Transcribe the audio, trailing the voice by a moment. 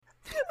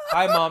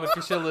Hi, Mom, if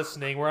you're still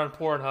listening, we're on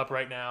Pornhub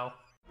right now.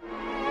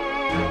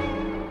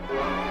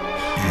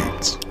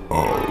 It's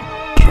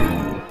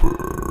October.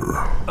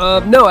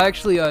 No,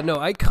 actually, no.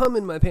 I come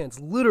in my pants,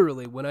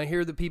 literally, when I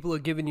hear that people are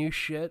giving you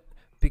shit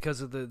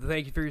because of the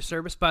thank you for your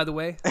service, by the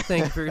way.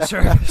 Thank you for your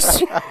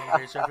service.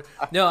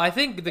 No, I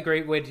think the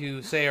great way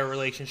to say our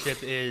relationship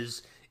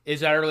is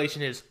that our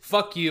relation is,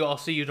 fuck you, I'll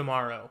see you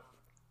tomorrow.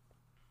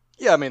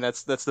 Yeah, I mean,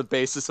 that's the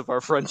basis of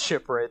our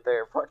friendship right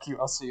there. Fuck you,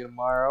 I'll see you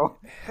tomorrow.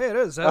 Hey, it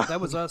is. That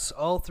was us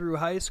all through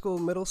high school,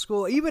 middle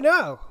school. Even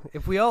now,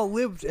 if we all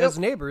lived as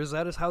neighbors,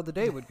 that is how the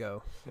day would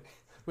go.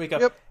 Wake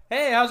up.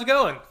 Hey, how's it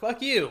going?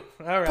 Fuck you.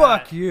 All right.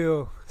 Fuck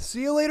you.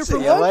 See you later for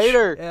lunch? See you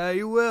later. Yeah,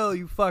 you will,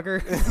 you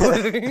fucker.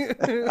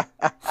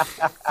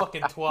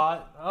 Fucking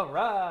twat. All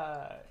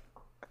right.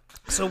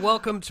 So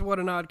welcome to What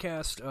an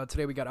Oddcast.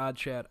 Today we got Odd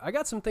Chat. I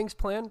got some things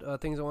planned,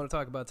 things I want to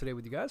talk about today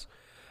with you guys.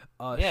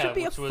 Should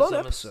be a fun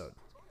episode.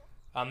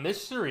 A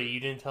mystery. You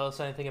didn't tell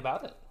us anything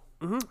about it.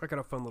 I got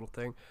a fun little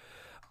thing.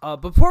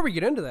 Before we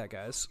get into that,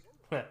 guys,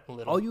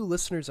 all you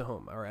listeners at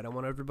home, all right, I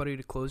want everybody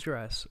to close your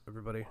eyes.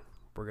 Everybody,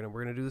 we're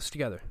gonna do this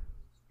together.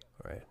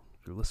 All right,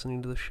 if you're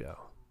listening to the show,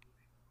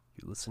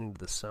 you're listening to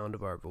the sound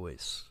of our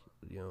voice.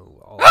 You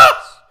know, all of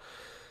us.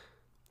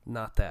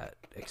 Not that.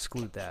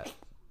 Exclude that.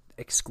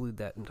 Exclude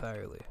that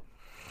entirely.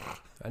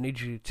 I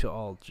need you to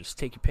all just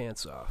take your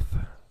pants off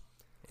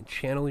and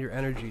channel your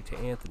energy to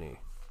Anthony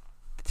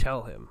to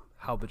tell him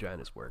how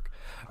vaginas work.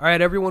 All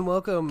right, everyone,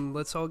 welcome.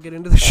 Let's all get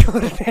into the show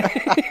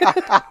today.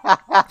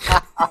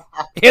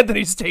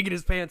 Anthony's taking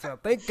his pants off.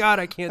 Thank God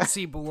I can't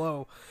see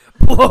below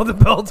the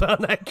belt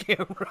on that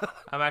camera.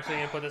 I'm actually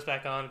going to put this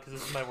back on because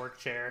this is my work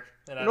chair.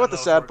 And You know what the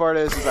sad part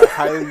is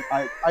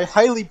I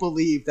highly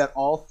believe that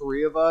all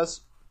three of us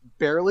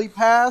barely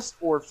passed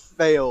or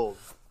failed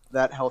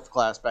that health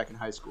class back in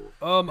high school.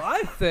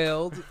 I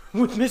failed.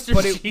 With Mr.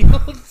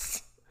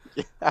 Shields?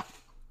 Yeah.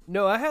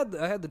 No, I had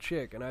the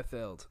chick, and I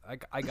failed.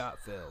 I got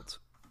failed.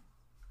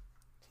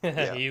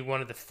 Yeah. You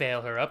wanted to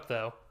fail her up,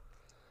 though.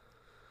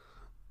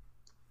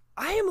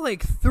 I am,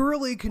 like,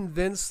 thoroughly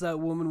convinced that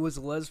woman was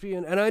a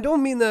lesbian, and I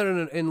don't mean that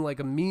in like,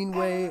 a mean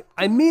way.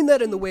 I mean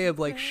that in the way of,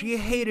 like, she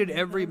hated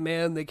every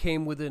man that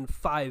came within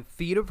 5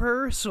 feet of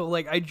her, so,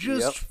 like, I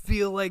just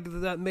feel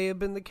like that may have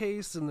been the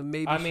case, and that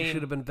maybe she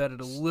should have been vetted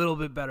a little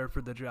bit better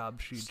for the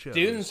job she chose.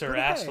 Students are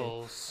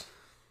assholes.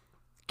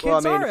 Kids well,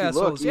 I mean, are if you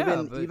assholes,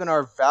 look, even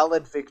our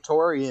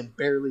valedictorian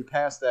barely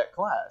passed that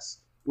class,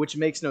 which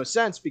makes no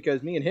sense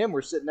because me and him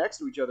were sitting next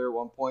to each other at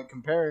one point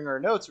comparing our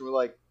notes, and we're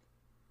like,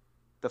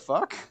 the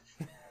fuck?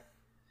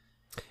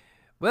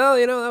 Well,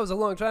 you know, that was a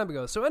long time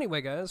ago. So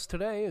anyway, guys,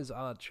 today is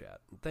Odd Chat.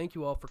 Thank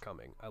you all for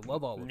coming. I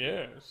love all of you.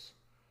 Yes.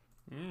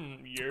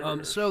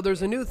 Yes. So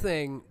there's a new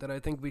thing that I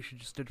think we should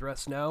just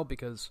address now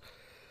because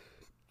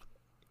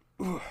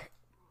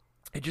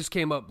it just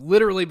came up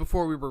literally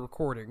before we were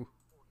recording.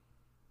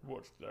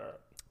 What's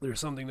that? There's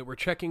something that we're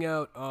checking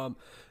out.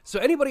 So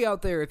anybody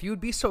out there, if you would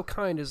be so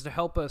kind as to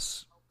help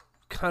us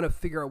kind of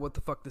figure out what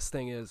the fuck this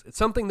thing is. It's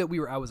something that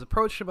I was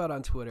approached about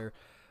on Twitter.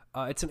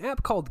 It's an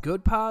app called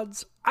Good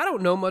Pods. I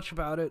don't know much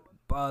about it.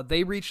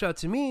 They reached out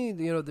to me.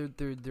 You know,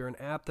 they're an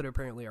app that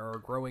apparently are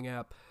a growing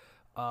app.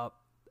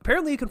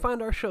 Apparently you can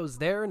find our shows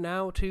there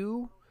now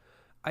too.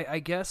 I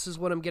guess is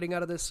what I'm getting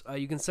out of this.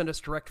 You can send us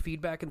direct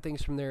feedback and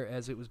things from there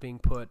as it was being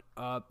put.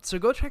 So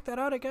go check that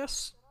out, I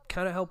guess.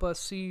 Kind of help us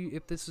see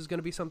if this is going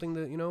to be something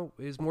that, you know,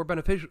 is more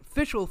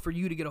beneficial for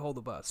you to get a hold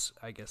of us,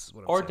 I guess is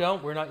what I'm saying. Or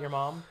don't. We're not your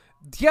mom.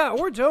 Yeah,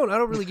 or don't. I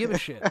don't really give a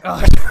shit.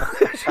 I'm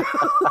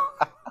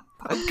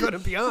going to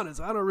be honest.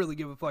 I don't really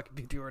give a fuck if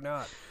you do or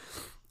not.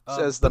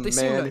 Says the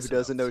man who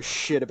doesn't know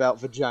shit about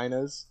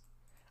vaginas.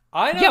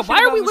 I know. Yeah,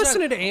 why are we vagina.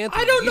 listening to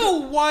Anthony? I don't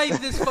know why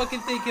this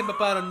fucking thing came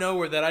up out of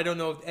nowhere that I don't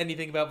know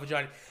anything about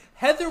vagina.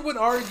 Heather would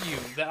argue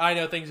that I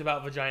know things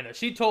about vagina.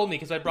 She told me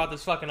because I brought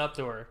this fucking up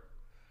to her.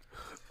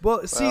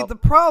 Well, see, the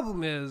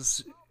problem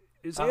is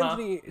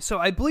Anthony. So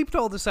I bleeped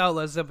all this out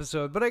last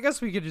episode, but I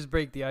guess we could just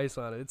break the ice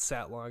on it. It's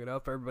sat long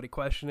enough. Everybody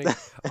questioning.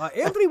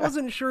 Anthony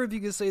wasn't sure if you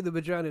could say the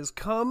vaginas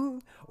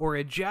come or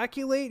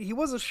ejaculate. He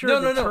wasn't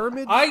sure the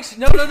termage.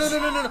 No.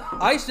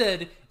 I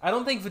said I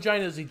don't think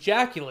vaginas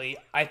ejaculate.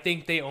 I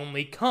think they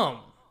only come.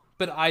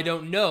 But I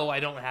don't know.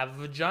 I don't have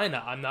a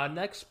vagina. I'm not an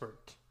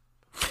expert.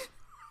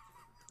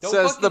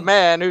 Says the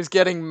man who's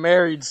getting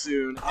married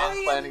soon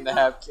and planning to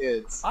have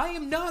kids. I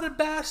am not a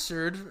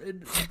bastard.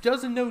 It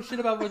doesn't know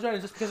shit about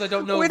vaginas just because I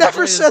don't know. We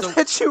never said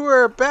that you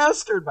were a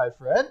bastard, my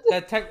friend.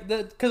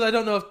 Because I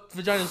don't know if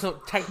vaginas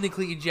don't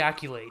technically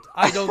ejaculate.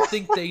 I don't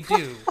think they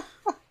do.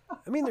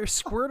 I mean, they're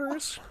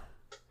squirters.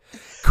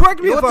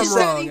 Correct me if I'm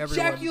wrong,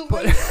 everyone.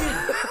 But...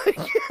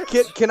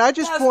 Can I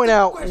just point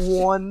out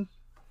one?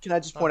 Can I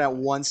just point out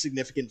one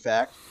significant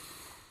fact?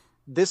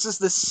 This is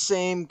the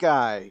same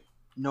guy.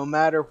 No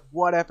matter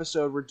what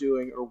episode we're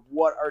doing or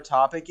what our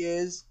topic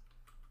is,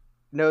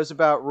 knows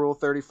about Rule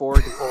 34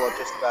 and can pull up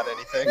just about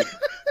anything.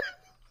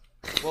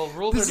 Well,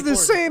 Rule 34 this is the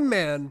same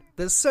man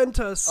that sent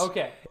us,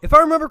 okay, if I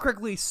remember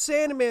correctly,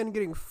 Sandman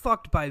getting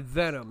fucked by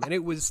Venom, and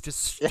it was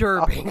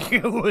disturbing.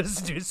 Yeah. It was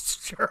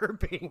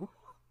disturbing.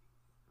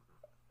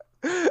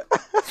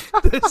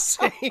 The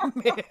same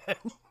man.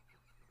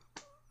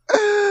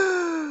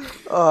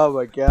 Oh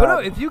my god! But no,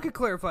 if you could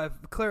clarify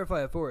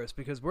it for us,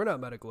 because we're not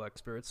medical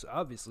experts.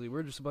 Obviously,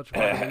 we're just a bunch of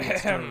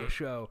idiots doing a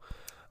show.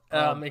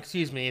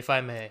 Excuse me, if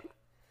I may.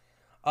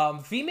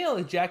 Female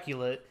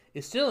ejaculate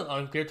is still an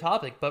unclear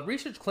topic, but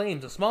research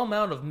claims a small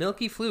amount of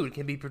milky fluid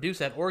can be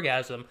produced at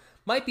orgasm,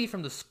 might be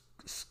from the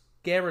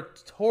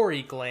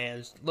scaratory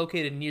glands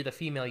located near the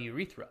female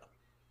urethra.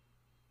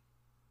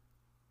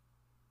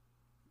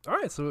 All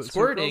right, so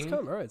Squirting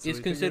All right, so is we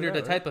figured considered it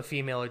a out, type of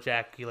female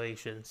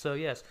ejaculation. So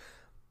yes,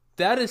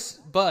 that is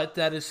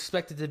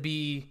suspected to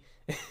be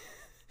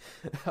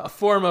a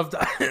form of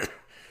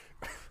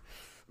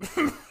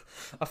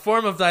a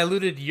form of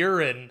diluted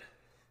urine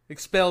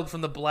expelled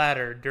from the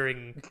bladder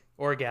during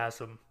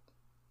orgasm.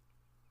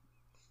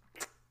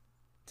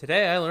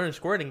 Today I learned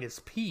squirting is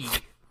pee.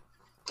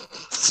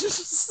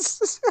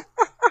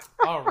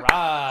 All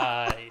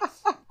right.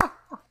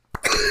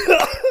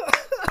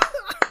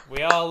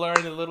 We all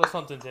learned a little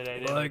something today,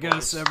 didn't Well, we, I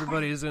guess boys?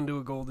 everybody's into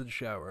a golden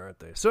shower, aren't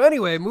they? So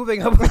anyway,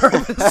 moving on with our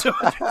episode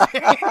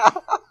today.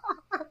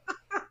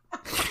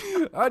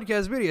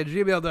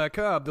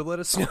 Podcastmedia@gmail.com to let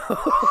us know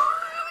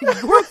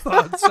your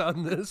thoughts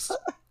on this.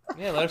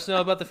 Yeah, let us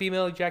know about the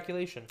female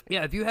ejaculation.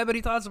 Yeah, if you have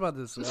any thoughts about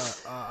this,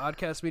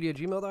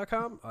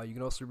 oddcastmedia@gmail.com. You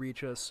can also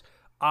reach us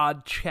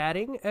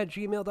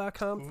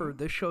oddchatting@gmail.com for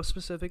this show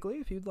specifically,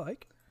 if you'd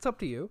like. It's up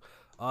to you.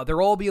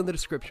 They'll all be in the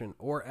description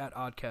or at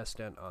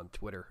OddcastDent on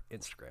Twitter,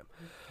 Instagram.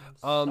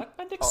 All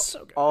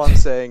I'm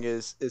saying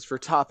is for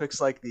topics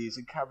like these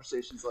and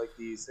conversations like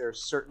these, there are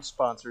certain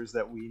sponsors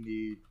that we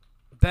need.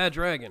 Bad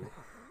Dragon,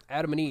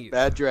 Adam and Eve.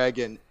 Bad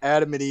Dragon,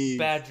 Adam and Eve.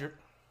 Badger.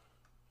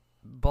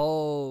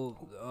 Ball.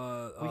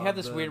 We have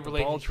this weird ball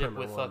relationship trimmer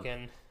with one.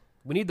 fucking.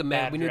 We need the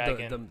man. Bad We need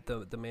Dragon.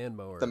 the man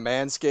mower. The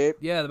Manscaped.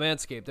 Yeah, the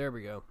Manscaped. There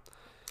we go.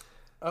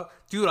 Oh,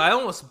 dude, I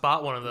almost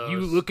bought one of those.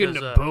 You looking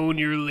 'cause, to bone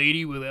your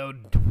lady without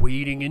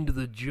wading into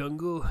the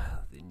jungle?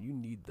 Then you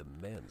need the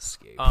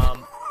Manscaped.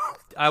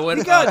 I went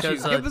we got you.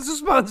 because Give us a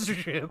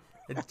sponsorship.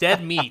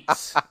 Dead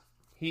Meats.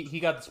 He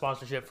got the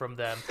sponsorship from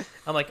them.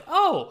 I'm like,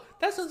 oh,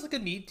 that sounds like a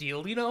neat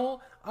deal. You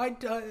know, I'm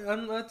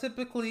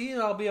typically,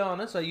 I'll be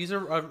honest, I use a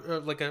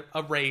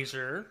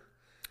razor.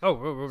 Oh,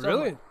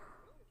 really?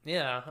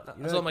 Yeah.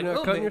 You're So I'm like, not oh,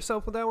 cutting maybe-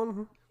 yourself with that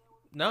one?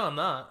 no, I'm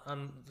not.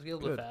 I'm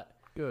skilled with Good. that.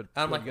 Good.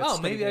 And I'm Good. like, You got oh,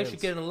 steady maybe I should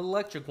hands. get an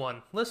electric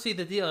one. Let's see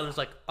the deal. And it's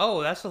like,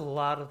 oh, that's a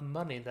lot of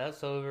money.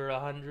 That's over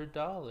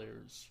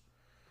 $100.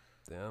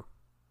 Yeah.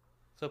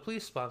 So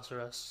please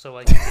sponsor us so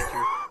I can get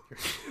your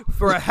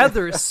For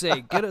Heather's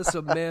sake, get us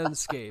a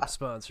Manscaped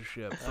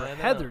sponsorship. For I know.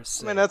 Heather's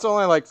sake. I mean, that's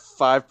only like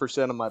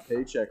 5% of my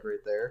paycheck right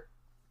there.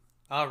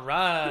 All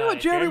right. You know what,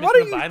 Jeremy? Jeremy's Why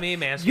don't gonna you? buy me a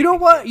Manscaped You know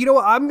what? kit. You know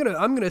what? I'm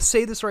gonna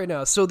say this right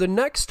now. So the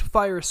next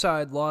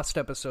Fireside Lost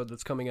episode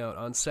that's coming out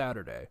on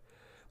Saturday,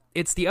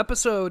 it's the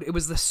episode. It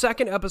was the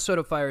second episode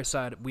of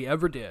Fireside we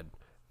ever did,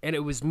 and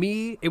it was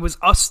me. It was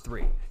us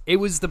three. It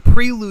was the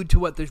prelude to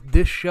what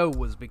this show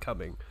was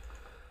becoming.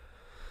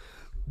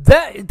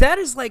 That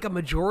is like a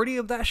majority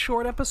of that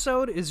short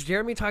episode is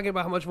Jeremy talking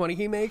about how much money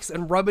he makes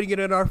and rubbing it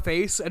in our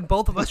face, and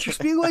both of us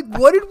just being like,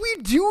 "What did we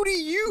do to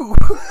you?"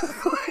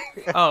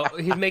 Oh,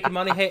 he's making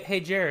money. Hey,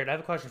 Jared, I have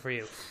a question for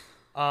you.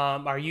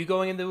 Are you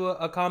going into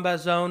a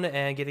combat zone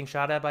and getting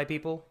shot at by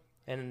people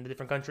in a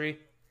different country?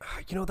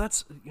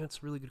 That's a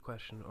really good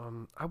question.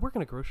 I work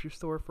in a grocery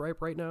store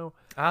right now.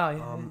 Ah,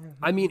 yeah.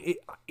 I mean,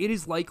 it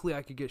is likely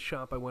I could get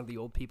shot by one of the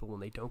old people when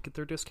they don't get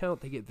their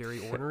discount. They get very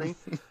ornery.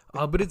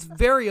 But it's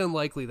very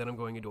unlikely that I'm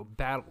going into a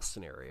battle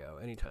scenario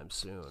anytime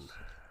soon.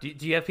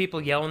 Do you have people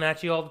yelling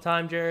at you all the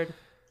time, Jared?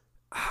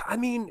 I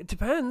mean, it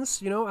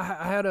depends. I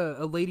had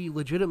a lady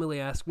legitimately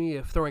ask me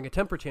if throwing a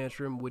temper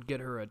tantrum would get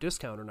her a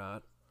discount or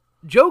not.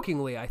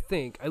 Jokingly, I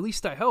think. At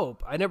least I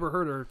hope. I never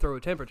heard her throw a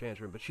temper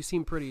tantrum, but she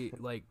seemed pretty,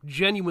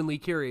 genuinely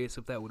curious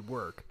if that would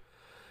work.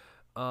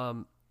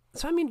 So,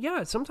 I mean,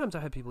 yeah, sometimes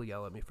I have people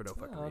yell at me for no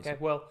fucking reason. Okay,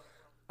 well,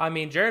 I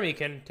mean, Jeremy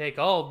can take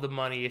all the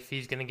money if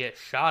he's going to get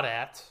shot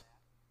at.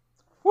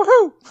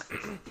 Woohoo!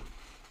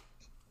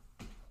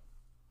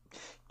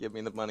 Give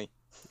me the money.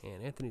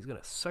 And Anthony's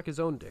gonna suck his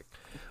own dick.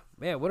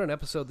 Man, what an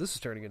episode this is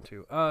turning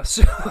into.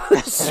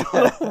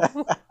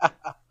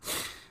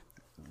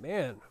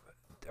 Man,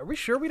 are we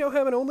sure we don't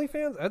have an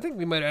OnlyFans? I think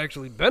we might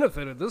actually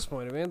benefit at this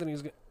point if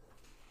Anthony's What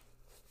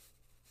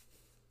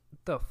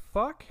the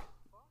fuck?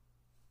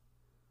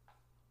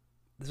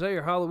 Is that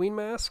your Halloween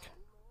mask?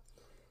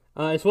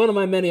 It's one of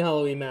my many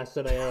Halloween masks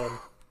that I own.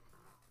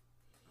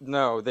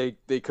 No, they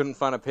couldn't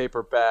find a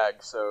paper bag,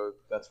 so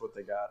that's what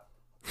they got.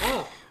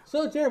 Oh,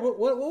 so Jared, what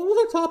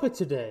was our topic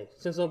today?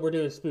 Since we're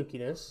doing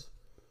spookiness,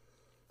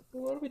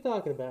 what are we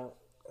talking about?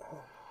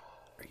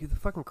 Are you the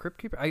fucking crypt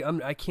keeper?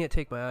 I can't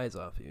take my eyes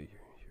off you.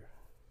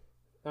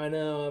 I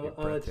know, I'm a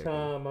breathtaking.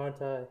 charm,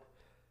 aren't I?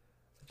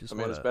 Just I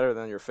mean, wanna, it's better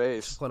than your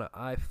face. Just wanna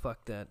eye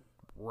fuck that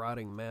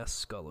rotting mask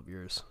skull of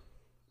yours.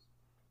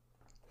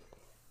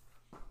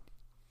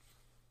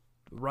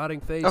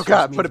 Rotting face. Oh, just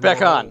God, means put it back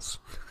more on. holes.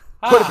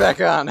 Put it back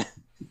on.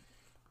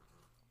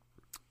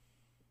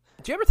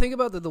 Do you ever think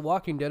about that The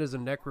Walking Dead is a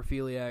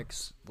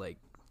necrophiliac's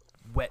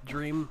wet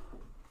dream.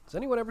 Does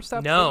anyone ever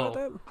stop No.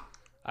 thinking about that?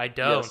 I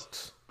don't.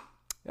 Yes.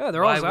 Yeah,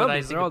 they're Why all would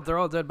I zombies. think They're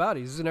all dead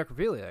bodies. He's a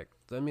necrophiliac.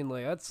 I mean,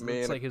 like it's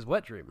Man. like his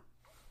wet dream.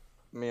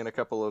 Me and a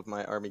couple of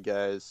my army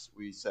guys,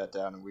 we sat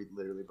down and we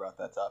literally brought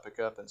that topic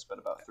up and spent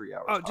about 3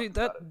 hours. Oh, talking dude,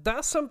 about it.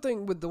 that's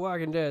something with The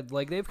Walking Dead.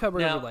 Like they've covered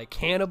Now- over like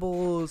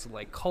cannibals,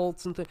 like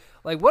cults and things.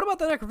 Like, what about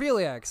the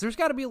necrophiliacs? There's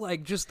got to be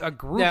like just a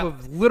group Now,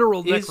 of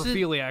literal is it-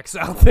 necrophiliacs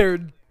out there,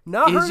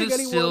 not Is hurting it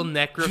anyone. still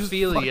just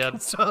necrophilia? fucking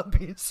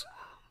zombies.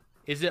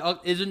 Is it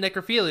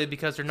necrophilia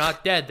because they're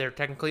not dead? They're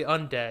technically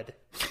undead.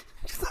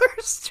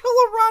 There's still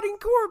a rotting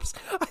corpse.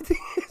 I think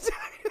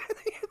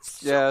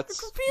it's Yeah,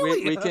 it's, we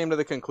necrophilia. came to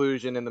the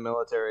conclusion in the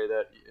military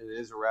that it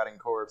is a rotting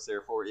corpse,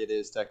 therefore it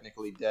is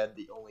technically dead.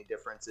 The only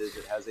difference is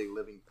it has a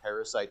living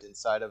parasite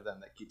inside of them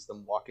that keeps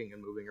them walking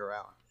and moving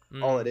around.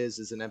 All it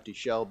is an empty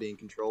shell being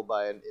controlled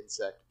by an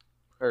insect.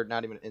 Or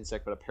not even an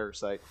insect, but a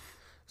parasite.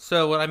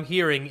 So what I'm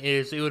hearing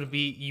is it would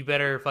be you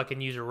better fucking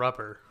use a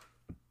rubber.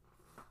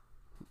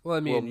 Well, I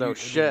mean, Well, no you- I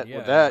shit. mean,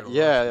 With that, it'll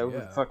yeah, work, I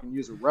would fucking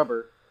use a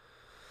rubber.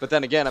 But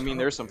then again, I mean,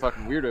 there's some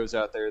fucking weirdos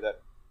out there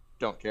that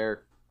don't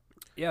care.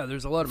 Yeah,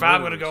 there's a lot of. If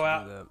I'm murderers gonna go who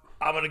out, do that.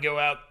 I'm gonna go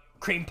out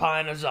cream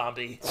pieing a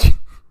zombie.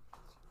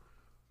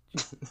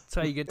 That's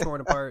how you get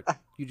torn apart.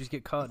 You just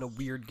get caught in a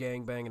weird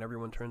gangbang, and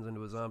everyone turns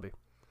into a zombie.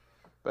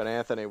 But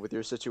Anthony, with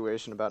your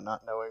situation about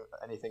not knowing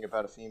anything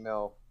about a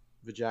female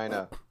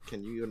vagina,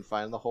 can you even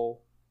find the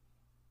hole?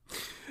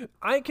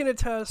 I can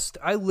attest.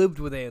 I lived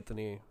with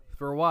Anthony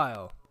for a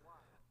while.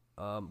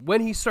 When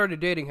he started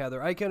dating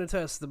Heather, I can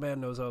attest the man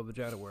knows how a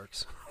vagina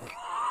works.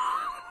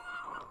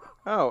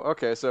 Oh,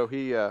 okay. So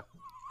he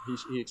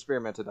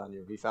experimented on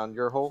you. He found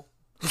your hole.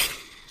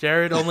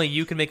 Jared, only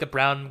you can make a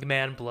brown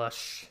man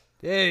blush.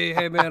 Hey,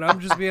 man, I'm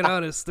just being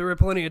honest. There were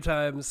plenty of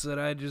times that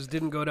I just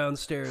didn't go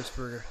downstairs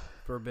for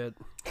a bit.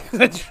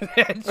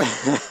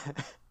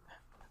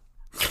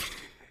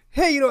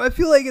 Hey, I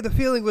feel like the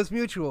feeling was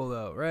mutual,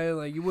 though, right?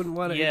 Like, you wouldn't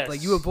want to, Yes.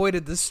 like, you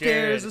avoided the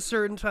stairs Jared, a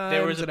certain time,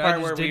 there was a and part I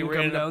just where we didn't were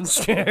come in a-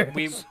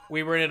 downstairs.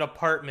 We were in an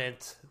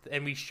apartment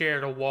and we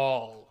shared a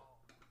wall.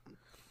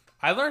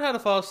 I learned how to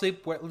fall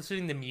asleep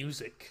listening to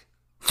music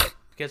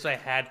because I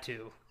had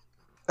to.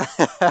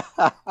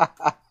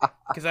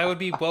 Because I would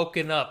be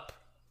woken up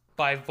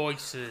by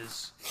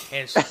voices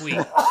and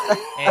squeaks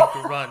and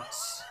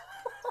grunts.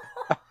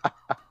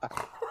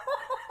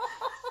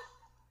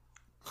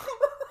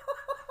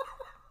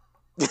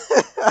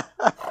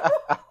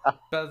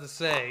 About to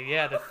say,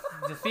 yeah,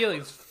 the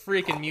feeling's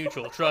freaking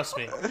mutual. Trust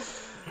me.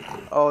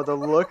 Oh, the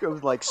look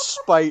of like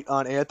spite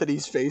on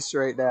Anthony's face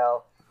right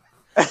now.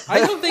 I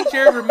don't think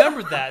Jared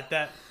remembered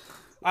that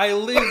I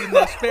lived in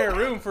that spare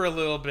room for a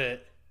little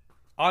bit.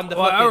 On the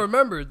Well, I fucking,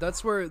 remembered.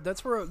 That's where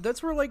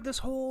like this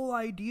whole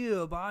idea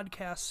of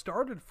podcast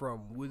started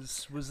from.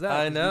 Was that?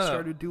 I 'cause know. We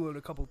started doing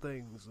a couple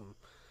things.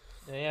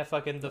 And... yeah,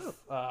 fucking the.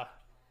 Oh,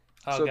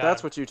 So God.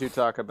 that's what you two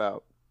talk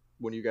about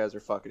when you guys are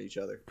fucking each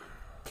other.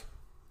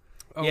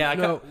 Oh, Yeah, I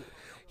no.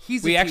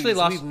 He's we a actually tease.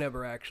 lost- We've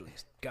never actually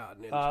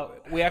gotten into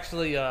it. we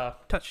actually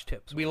Touch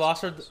tips. we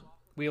lost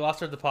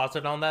our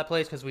deposit on that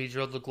place because we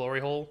drilled the glory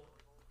hole.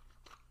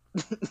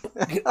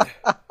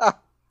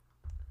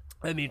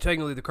 I mean,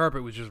 technically, the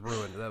carpet was just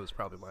ruined. That was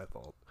probably my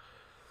fault.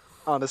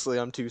 Honestly,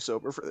 I'm too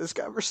sober for this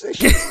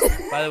conversation.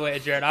 By the way,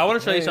 Jared, I want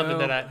to show you Hey, something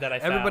well, that I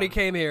found. Everybody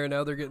came here,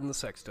 now they're getting the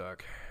sex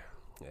talk.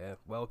 Yeah,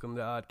 welcome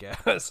to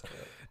Oddcast.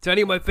 To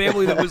any of my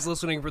family that was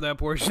listening for that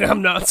portion,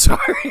 I'm not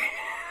sorry.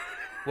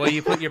 Well,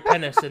 you put your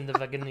penis in the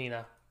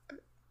vagina.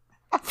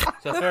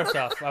 So first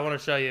off, I want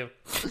to show you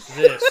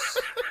this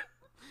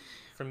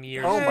from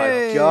years Oh ago.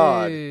 my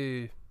God.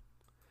 Hey.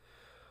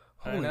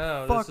 I Holy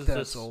know, fuck, this is that's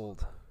just-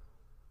 old.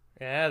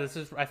 Yeah, this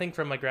is I think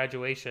from my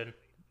graduation.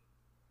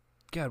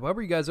 God, why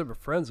were you guys ever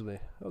friends with me?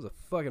 I was a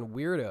fucking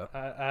weirdo.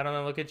 I don't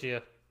know. Look at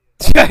you.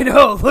 I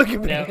know, look at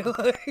me. Yeah.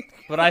 Like,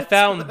 But I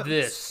found what I'm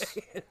this.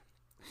 saying.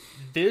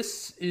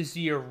 This is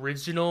the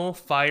original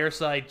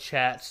Fireside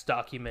Chats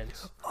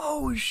document.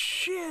 Oh,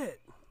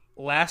 shit.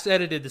 Last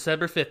edited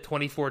December 5th,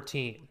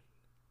 2014.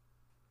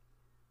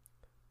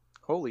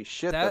 Holy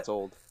shit, That- that's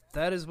old.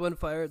 That is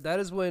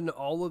when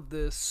all of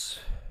this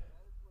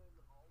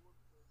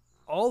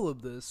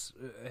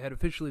had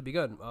officially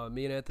begun.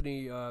 Me and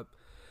Anthony,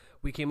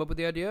 we came up with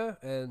the idea,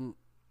 and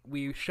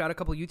we shot a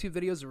couple YouTube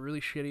videos that were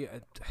really shitty.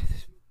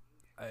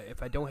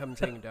 If I don't have them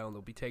taken down,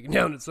 they'll be taken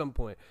down at some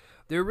point.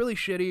 They were really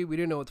shitty. We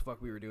didn't know what the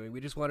fuck we were doing.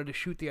 We just wanted to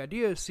shoot the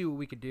idea, see what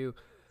we could do.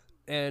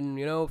 And,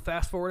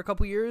 fast forward a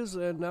couple years,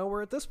 and now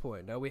we're at this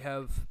point. Now we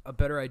have a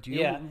better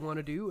idea Yeah. what we want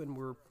to do, and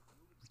we're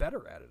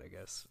better at it, I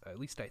guess. At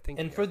least I think.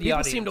 And we for are. the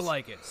People seem to audience-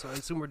 like it, so I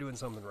assume we're doing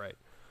something right.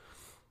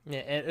 Yeah,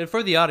 and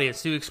for the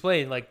audience to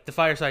explain, like the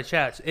Fireside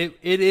Chats, it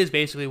is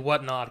basically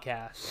what an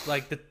oddcast.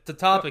 Like the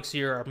topics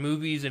here are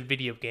movies and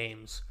video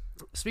games.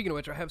 Speaking of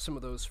which, I have some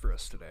of those for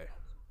us today.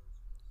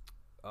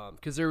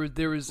 Because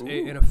there was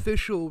an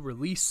official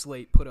release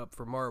slate put up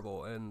for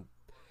Marvel, and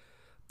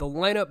the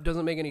lineup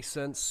doesn't make any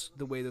sense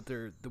the way that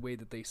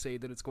they say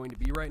that it's going to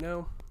be right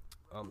now.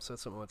 So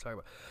that's something I want to talk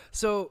about.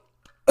 So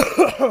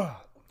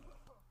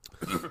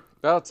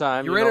About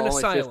time. You're you in know, an only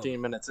asylum.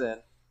 15 minutes in.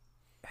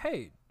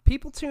 hey,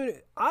 people tune in.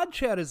 Odd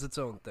Chat is its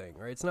own thing,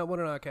 right? It's not one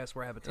of an Oddcast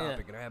where I have a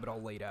topic and I have it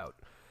all laid out.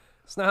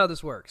 It's not how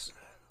this works.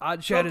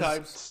 Odd Chat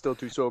is Still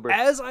too sober.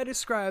 as I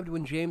described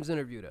when James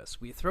interviewed us.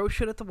 We throw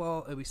shit at the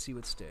wall and we see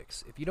what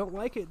sticks. If you don't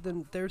like it,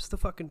 then there's the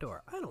fucking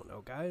door. I don't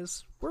know,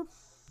 guys.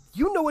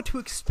 You know what to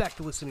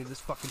expect listening to this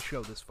fucking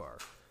show this far.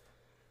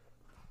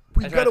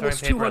 We've got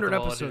almost 200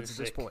 episodes at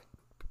this point.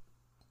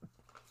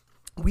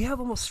 We have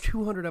almost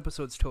 200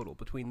 episodes total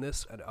between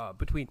this and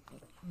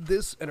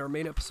our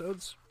main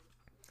episodes.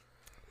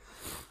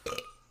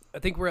 I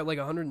think we're at like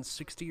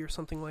 160 or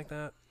something like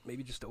that,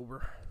 maybe just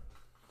over.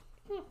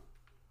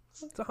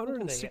 It's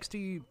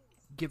 160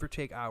 give or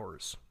take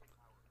hours.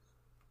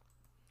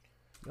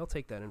 I'll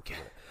take that in for it.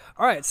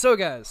 All right, so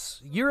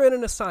guys, you're in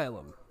an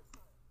asylum.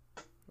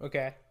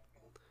 Okay.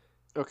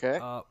 Okay.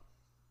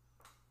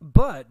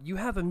 But you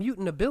have a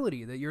mutant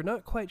ability that you're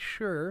not quite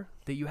sure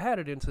that you had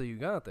it until you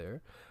got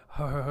there.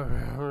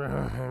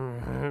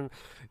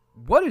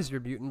 What is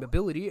your mutant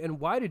ability, and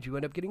why did you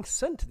end up getting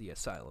sent to the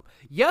asylum?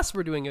 Yes,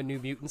 we're doing a New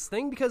Mutants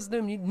thing because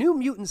the New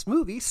Mutants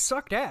movie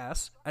sucked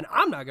ass, and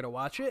I'm not going to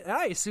watch it, and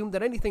I assume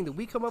that anything that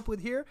we come up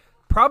with here,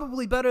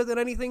 probably better than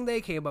anything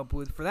they came up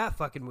with for that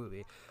fucking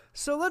movie.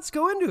 So let's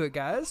go into it,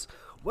 guys.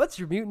 What's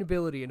your mutant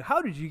ability, and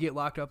how did you get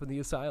locked up in the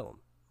asylum?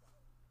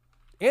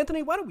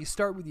 Anthony, why don't we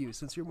start with you,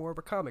 since you're more of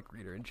a comic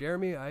reader, and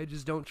Jeremy, I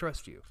just don't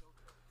trust you.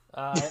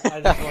 I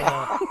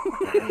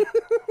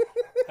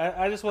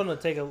just want to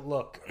take a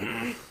look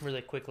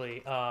really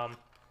quickly,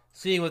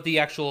 seeing what the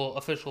actual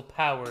official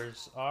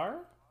powers are.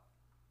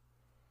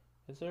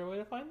 Is there a way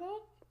to find that?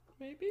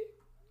 Maybe?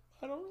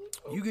 I don't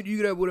know. You could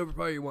have whatever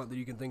power you want that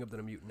you can think of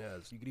that a mutant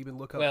has. You could even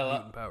look up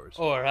mutant powers.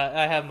 Or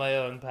I have my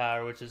own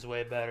power, which is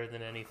way better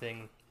than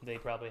anything they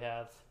probably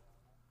have.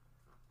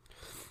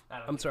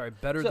 I'm sorry,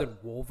 better than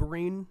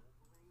Wolverine?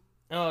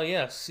 Oh,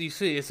 yes. You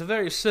see, it's a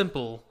very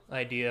simple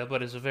idea,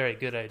 but it's a very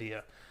good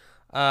idea.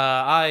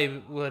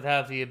 I would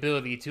have the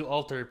ability to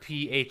alter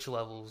pH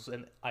levels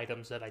in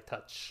items that I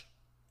touch.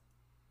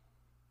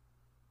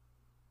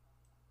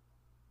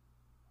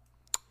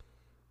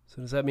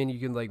 So does that mean you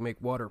can, like, make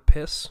water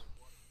piss?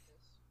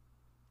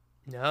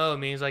 No, it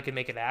means I can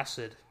make it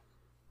acid.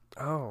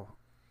 Oh.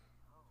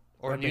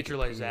 Or That'd make it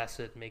neutralize pee.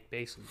 acid, make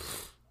bases.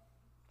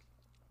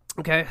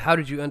 Okay, how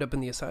did you end up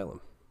in the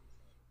asylum?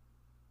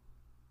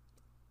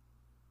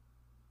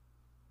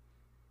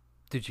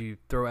 Did you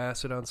throw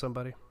acid on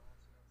somebody?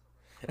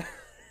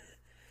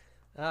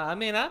 I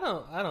mean, I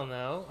don't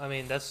know. I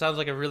mean, that sounds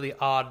like a really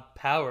odd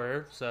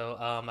power. So,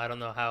 I don't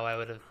know how I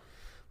would have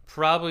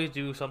probably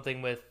do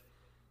something with,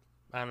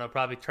 I don't know,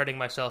 probably turning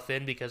myself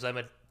in because I'm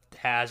a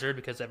hazard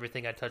because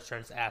everything I touch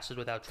turns acid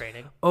without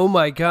training. Oh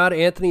my God,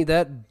 Anthony,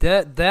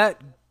 that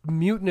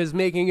mutant is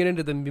making it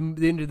into the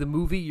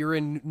movie. You're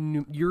in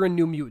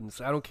New Mutants.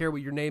 I don't care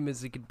what your name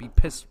is. It could be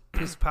piss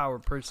power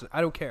person.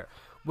 I don't care.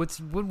 What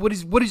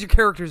is your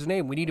character's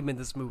name? We need him in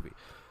this movie.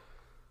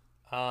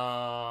 I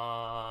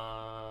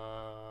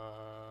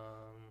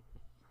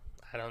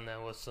don't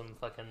know. What's some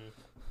fucking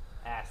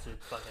acid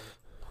fucking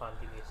pun?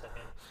 Give me a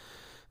second.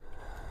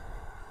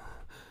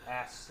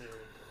 Acid.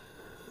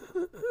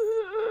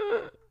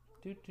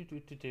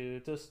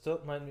 Just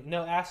don't mind me.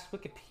 No, ask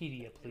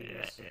Wikipedia,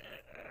 please.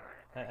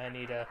 I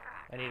need a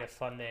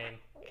fun name.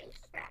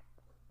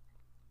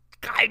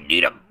 I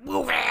need a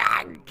movie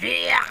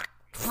idea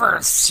for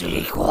a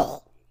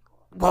sequel.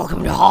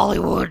 Welcome to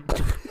Hollywood.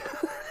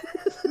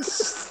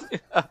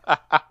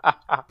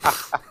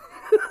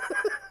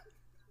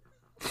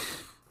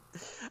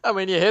 I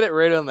mean, you hit it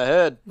right on the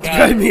head.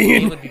 God,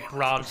 it would be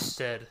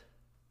Bronsted.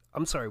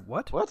 I'm sorry,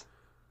 what? What?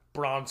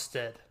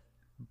 Bronsted.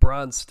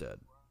 Bronsted.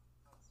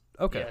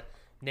 Okay. Yeah.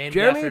 Named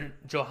Jeremy? after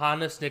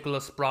Johannes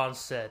Nicholas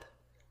Bronsted.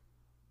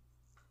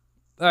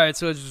 All right,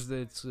 so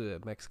it's a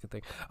Mexican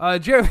thing.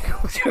 Jeremy,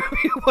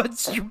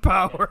 what's your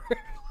power?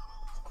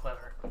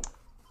 Clever.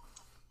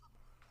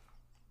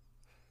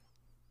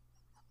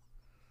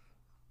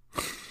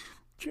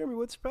 Jeremy,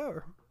 what's your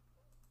power?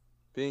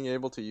 Being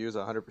able to use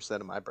 100%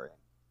 of my brain.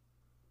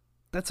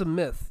 That's a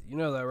myth. You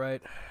know that,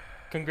 right?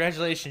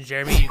 Congratulations,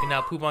 Jeremy. You can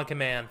now poop on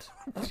command.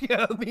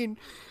 Yeah, I mean,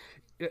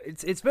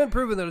 it's been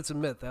proven that it's a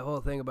myth. That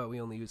whole thing about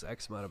we only use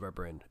X amount of our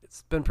brain.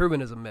 It's been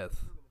proven as a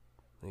myth.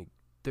 Like,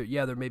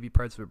 there may be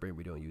parts of our brain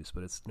we don't use,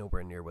 but it's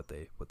nowhere near what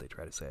they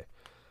try to say.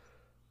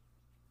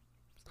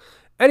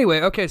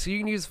 Anyway, okay, so you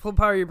can use the full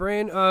power of your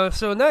brain.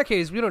 So in that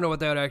case, we don't know what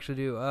that would actually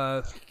do.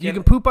 You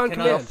can poop on can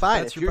I- command. Well,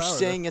 fine. That's If your you're power,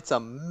 saying it's a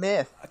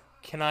myth,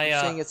 Can I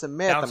saying it's a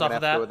myth, I'm bounce going off to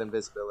of have to that? go with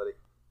invisibility.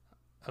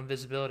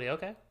 Invisibility,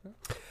 okay.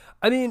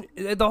 I mean,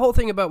 the whole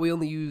thing about we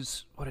only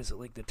use, what is it,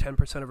 like the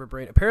 10% of our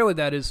brain? Apparently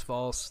that is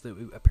false. That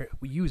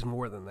we use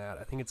more than that.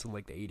 I think it's in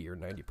like the 80 or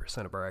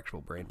 90% of our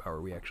actual brain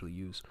power we actually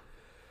use.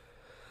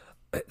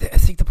 I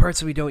think the parts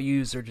that we don't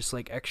use are just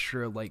like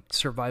extra like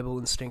survival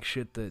instinct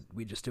shit that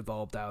we just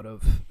evolved out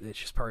of. It's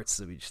just parts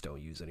that we just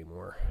don't use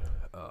anymore.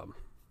 But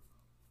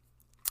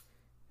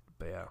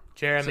yeah.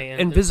 Jeremy, So, instead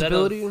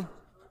invisibility? of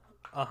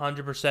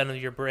 100% of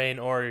your brain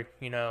or,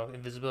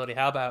 invisibility,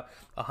 how about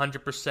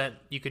 100%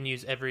 you can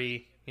use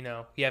every, you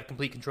have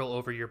complete control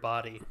over your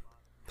body?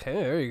 Okay,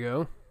 there you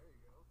go.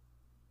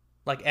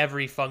 Like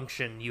every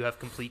function you have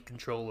complete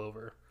control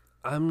over.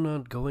 I'm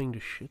not going to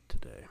shit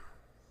today.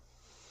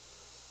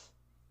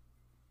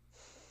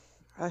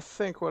 I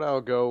think what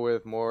I'll go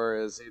with more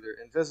is either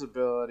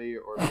invisibility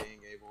or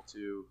being able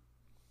to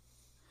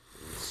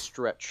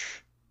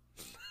stretch.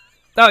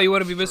 Oh, you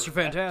want to be Mr.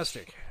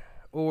 Fantastic?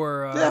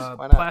 Or Yeah,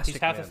 why not? Plastic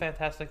He's half Man. a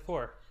Fantastic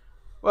Four.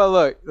 Well,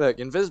 look,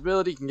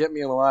 invisibility can get me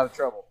in a lot of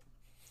trouble.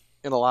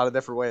 In a lot of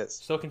different ways.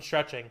 So can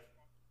stretching.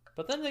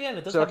 But then again,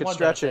 it does So have can one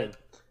stretching.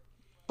 benefit.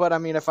 But I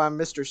mean, if I'm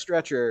Mr.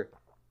 Stretcher,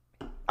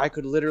 I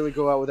could literally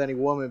go out with any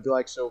woman and be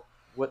like, so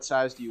what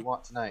size do you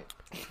want tonight?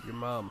 Your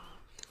mom.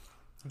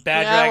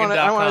 BadDragon.com.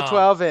 I want a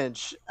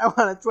 12-inch. I want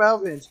a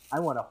 12-inch. I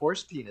want a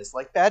horse penis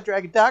like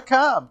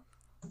BadDragon.com.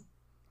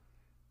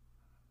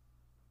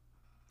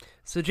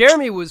 So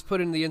Jeremy was put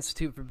in the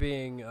institute for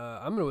being,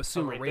 I'm going to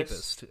assume a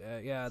rapist?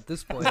 rapist. Yeah, at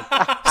this point.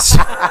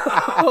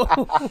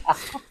 So,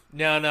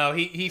 No,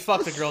 he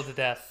fucked a girl to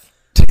death.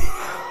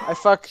 I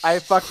fucked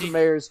the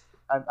mayor's.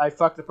 I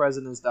fucked the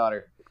president's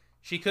daughter.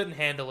 She couldn't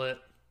handle it.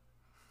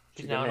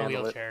 She's She now in couldn't a handle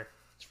it. wheelchair.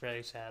 It's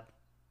very sad.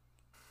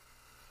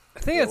 I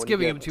think Yeah, that's when you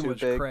giving get him too too much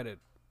big. credit.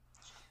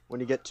 When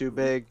you get too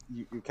big,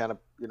 you kind of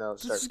start.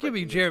 This is giving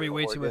breaking Jeremy your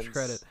way too much organs.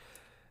 credit.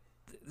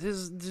 This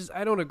is just,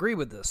 I don't agree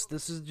with this.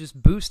 This is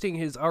just boosting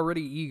his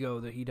already ego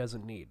that he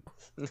doesn't need.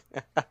 You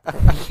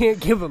can't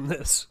give him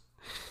this.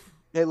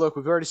 Hey, look,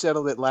 we've already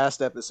settled it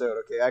last episode.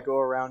 Okay, I go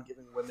around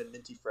giving women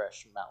minty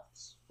fresh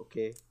mouths.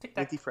 Okay, Tic-tac.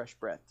 minty fresh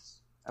breaths.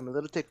 I'm a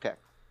little tic tac.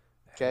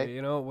 Hey, Okay,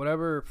 you know,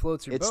 whatever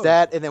floats your it's boat.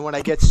 that, and then when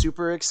I get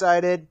super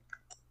excited,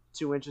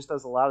 2 inches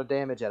does a lot of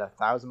damage at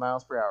 1,000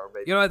 miles per hour,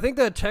 baby. You know, I think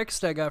that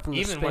text I got from the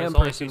Even when spam it's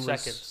only person 2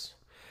 was... seconds.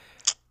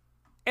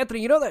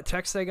 Anthony, you know that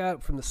text I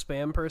got from the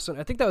spam person?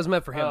 I think that was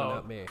meant for him, Oh.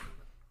 not me.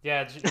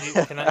 Yeah,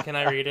 can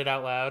I read it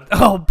out loud?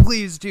 Oh,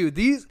 please, dude.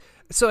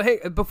 So, hey,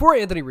 before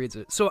Anthony reads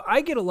it, so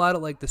I get a lot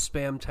of, like, the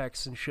spam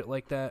texts and shit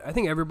like that. I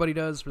think everybody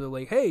does, where they're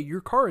like, hey, your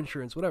car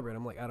insurance, whatever. And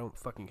I'm like, I don't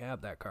fucking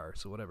have that car,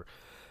 so whatever.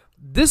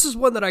 This is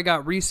one that I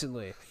got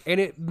recently, and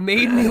it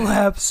made me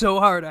laugh so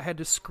hard. I had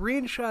to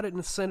screenshot it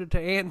and send it to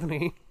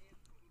Anthony.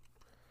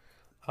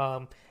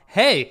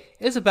 Hey,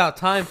 it's about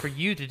time for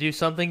you to do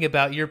something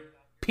about your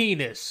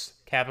penis,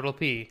 capital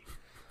P.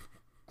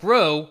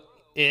 Grow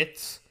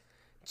it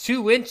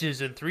 2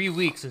 inches in 3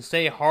 weeks and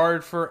stay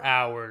hard for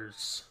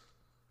hours.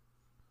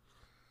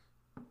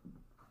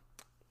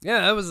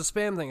 Yeah, that was a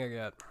spam thing I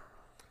got.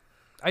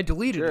 I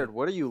deleted Jared, it.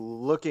 what are you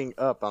looking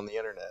up on the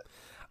internet?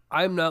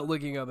 I'm not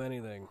looking up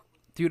anything.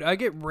 Dude, I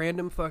get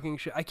random fucking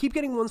shit. I keep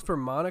getting ones for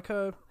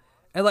Monica.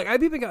 And, like,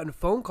 I've even gotten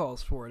phone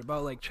calls for it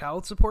about, like,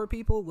 child support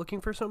people looking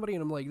for somebody.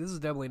 And I'm like, this is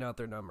definitely not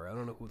their number. I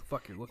don't know who the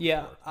fuck you're looking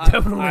Yeah, for.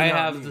 Definitely I not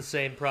have me. the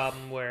same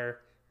problem where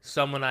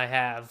someone I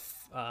have,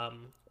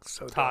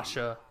 So dumb.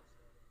 Tasha,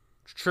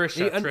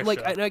 Trisha, And, Trisha.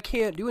 like, I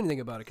can't do anything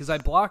about it because I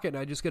block it and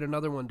I just get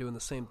another one doing the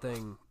same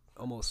thing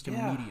almost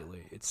Yeah.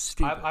 immediately. It's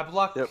stupid. I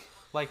block Yep.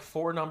 like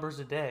 4 numbers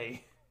a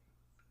day.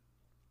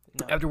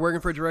 No. After working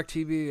for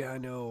DirecTV, I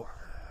know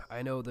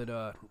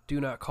that do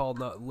not call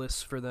not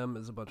lists for them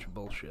is a bunch of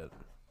bullshit.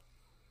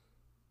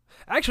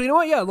 Actually, you know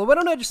what? Yeah, why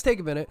don't I just take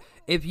a minute?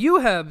 If you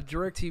have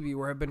DirecTV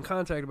or have been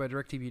contacted by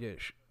DirecTV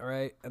Dish, all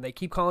right, and they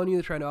keep calling you,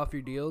 they're trying to offer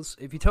you deals,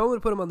 if you tell them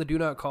to put them on the do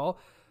not call,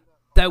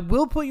 that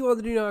will put you on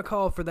the do not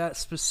call for that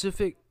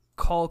specific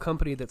call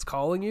company that's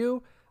calling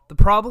you. The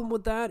problem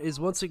with that is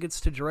once it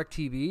gets to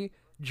DirecTV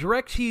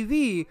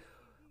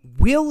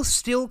will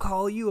still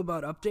call you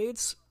about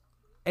updates.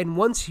 And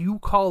once you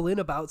call in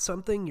about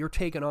something, you're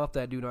taken off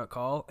that do not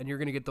call, and you're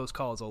going to get those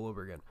calls all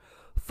over again.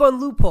 Fun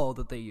loophole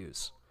that they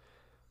use.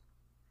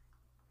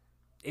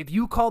 If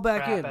you call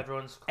back Crap, in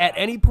everyone's at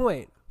crap. any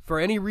point, for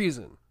any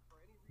reason,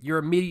 you're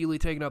immediately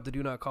taken off the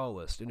do not call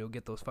list, and you'll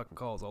get those fucking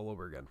calls all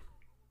over again.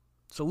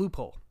 It's a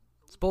loophole.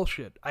 It's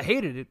bullshit. I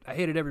hated it. I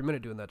hated every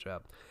minute doing that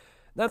job.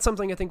 That's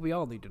something I think we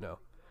all need to know.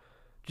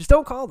 Just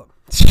don't call them.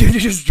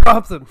 Just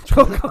drop them.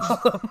 Don't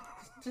call them.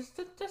 Just,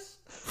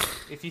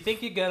 if you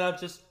think you're gonna,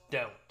 just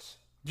don't.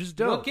 Just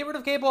Don't don't. get rid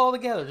of cable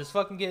altogether. Just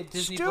fucking get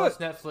Disney do Plus,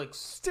 it. Netflix.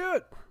 Let's do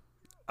it.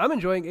 I'm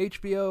enjoying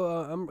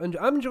HBO.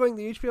 I'm enjoying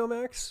the HBO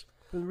Max.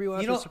 The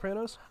rewatch You know, of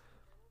Sopranos.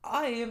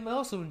 I am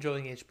also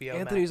enjoying HBO.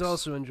 Anthony's Max.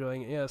 also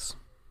enjoying it. Yes,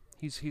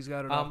 he's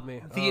got it off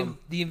me.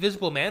 The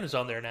Invisible Man is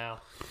on there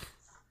now.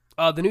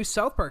 The new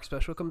South Park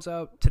special comes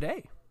out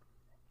today.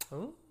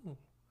 Ooh.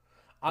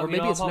 Or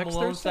maybe it's I'm next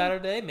alone Thursday?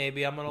 Saturday.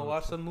 Maybe I'm gonna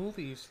watch some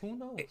movies. Who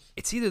knows?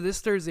 It's either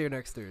this Thursday or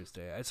next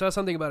Thursday. I saw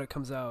something about it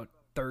comes out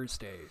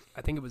Thursday.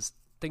 I think it's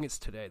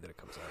today that it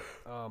comes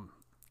out.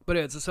 But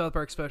yeah, it's a South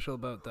Park special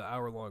about the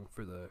hour long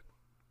for the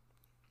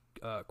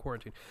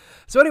quarantine.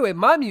 So anyway,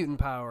 my mutant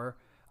power,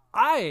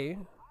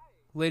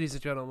 ladies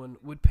and gentlemen,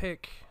 would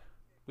pick.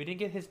 We didn't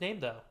get his name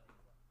though.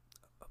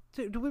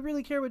 Do we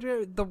really care what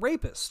the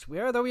rapist? We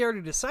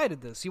already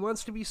decided this. He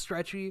wants to be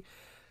stretchy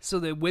so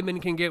that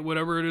women can get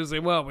whatever it is they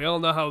want. We all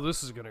know how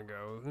this is gonna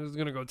go. This is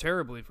gonna go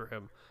terribly for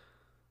him.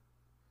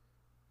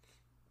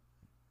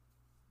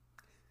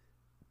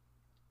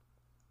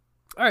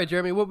 All right,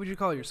 Jeremy, what would you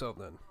call yourself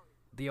then?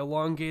 The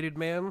elongated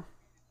man?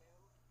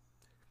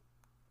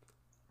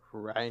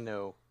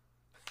 Rhino.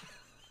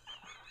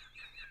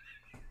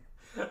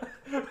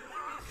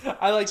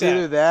 I like It's that.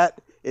 either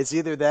that. It's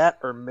either that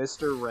or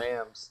Mr.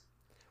 Rams.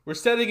 We're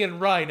setting in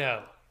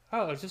Rhino.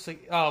 Oh, it's just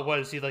like, oh, what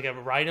is he, like a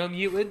rhino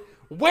mutant?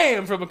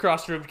 Wham! From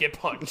across the room, get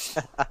punched.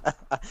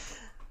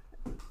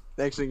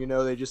 Next thing you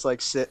know, they just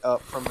like sit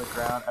up from the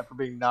ground after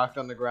being knocked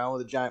on the ground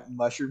with a giant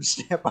mushroom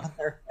stamp on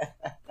their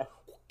head.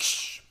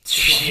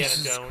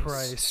 Jesus Jones.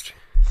 Christ.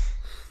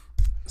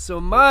 So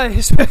my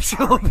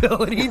special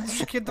ability,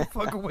 just get the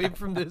fuck away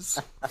from this.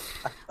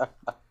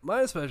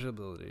 My special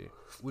ability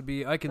would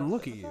be I can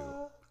look at you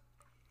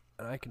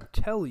and I can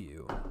tell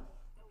you.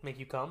 Make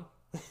you come?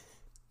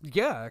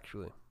 Yeah,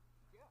 actually.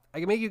 I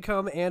can make you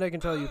come and I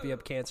can tell you if you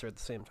have cancer at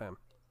the same time.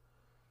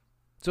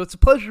 So it's a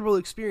pleasurable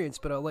experience,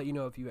 but I'll let you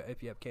know if you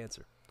have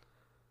cancer.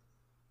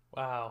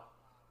 Wow.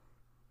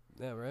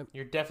 Yeah, right?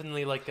 You're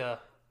definitely like an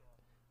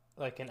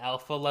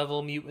alpha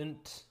level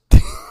mutant.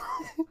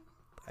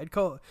 I'd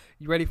call.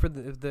 You ready for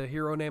the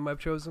hero name I've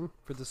chosen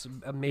for this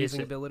amazing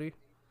it? ability?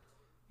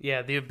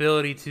 Yeah, the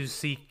ability to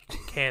see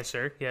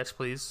cancer. Yes,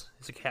 please.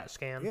 It's a CAT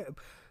scan. Yeah,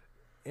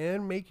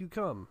 and make you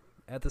come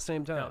at the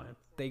same time. man.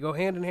 They go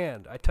hand in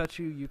hand. I touch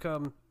you, you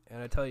come,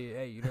 and I tell you,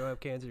 hey, you don't have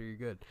cancer, you're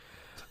good.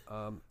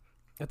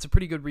 That's a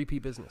pretty good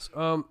repeat business.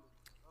 I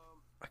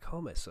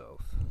call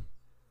myself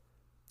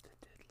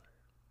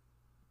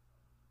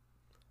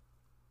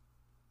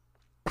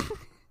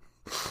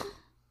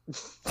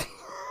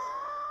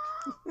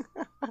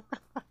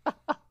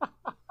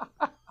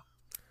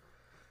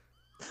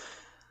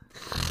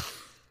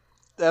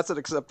That's an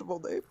acceptable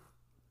name.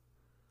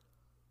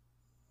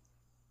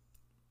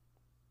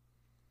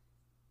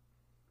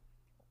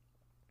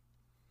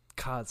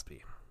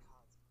 Cosby.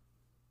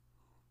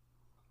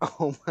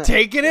 Oh my!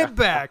 Taking it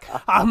back.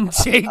 I'm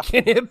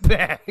taking it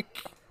back.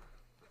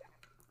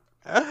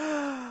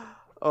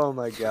 Oh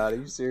my God! Are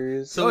you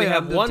serious? So Oh, we yeah,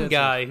 have I'm one intensive.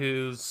 guy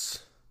who's,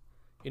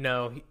 he's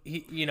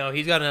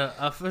got an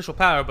official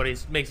power, but he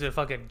makes a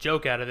fucking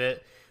joke out of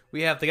it.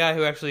 We have the guy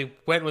who actually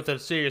went with a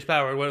serious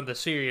power, went with a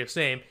serious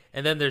name,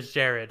 and then there's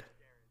Jared,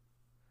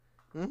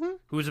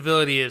 whose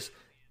ability is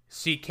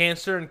see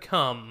cancer and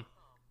come,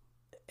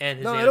 and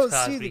his No, name I don't is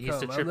Cosby. see the He's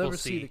the cum. I'll triple never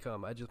C. see the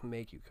cum. I just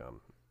make you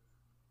come.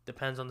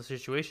 Depends on the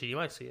situation. You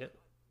might see it.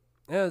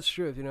 Yeah, that's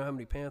true if you know how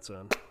many pants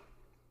on.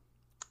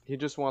 He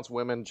just wants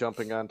women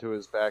jumping onto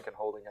his back and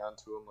holding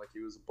onto him like he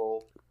was a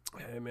bull.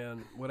 Hey,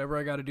 man, whatever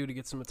I got to do to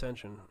get some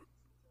attention.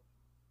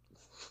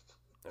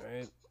 All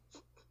right.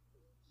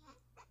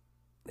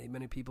 Ain't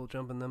many people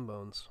jumping them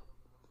bones.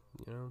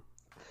 You know?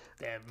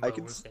 Damn,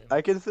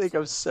 I can think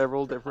of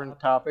several different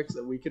topics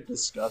that we could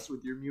discuss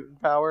with your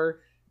mutant power.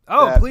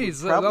 Oh, That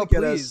please. would probably Oh, get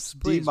please. us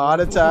Please.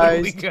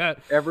 demonetized. What do we got?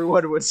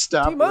 Everyone would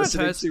stop listening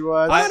Demonetized? to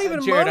us. I'm not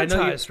even Jared, I know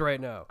you- monetized right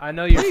now. I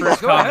know your Please,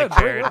 first go comic, ahead. Bring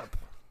it Jared. up.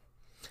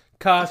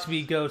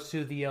 Cosby goes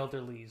to the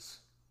elderly's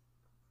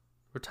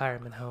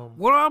retirement home.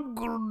 What I'm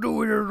gonna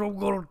do is I'm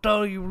gonna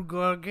tell you we're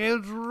gonna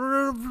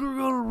cancer.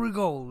 We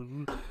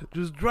go.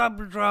 Just drop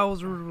your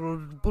trousers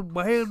and put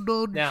my hand on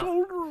your Now-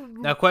 shoulder.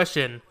 Now,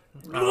 question.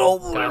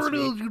 Oh, there it Cosby.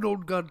 is. You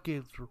don't got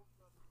cancer.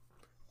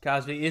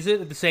 Cosby, is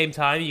it at the same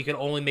time you can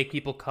only make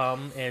people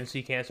come and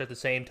see cancer at the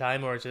same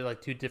time, or is it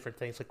like two different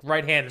things? Like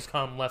right hand is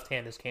cum, left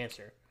hand is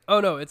cancer. Oh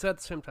no, it's at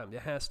the same time.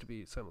 It has to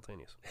be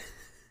simultaneous.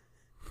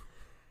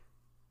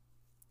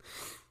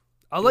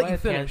 I'll Do let I you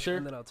have finish, cancer?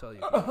 and then I'll tell you.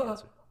 If you have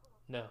cancer.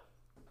 No,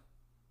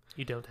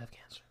 you don't have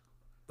cancer.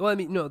 Well, I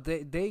mean, no,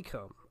 they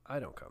come. I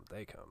don't come.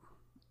 They come.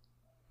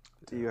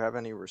 Do you have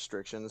any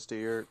restrictions to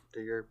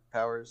your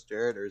powers,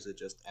 Jared, or is it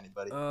just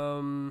anybody?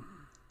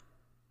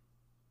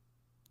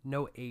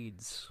 No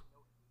AIDS.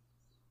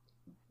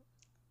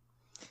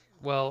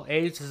 Well,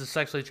 AIDS is a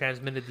sexually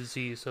transmitted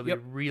disease, so it'd Yep.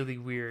 be really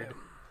weird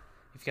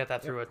if you got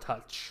that through a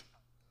touch.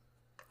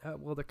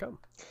 Well, they come.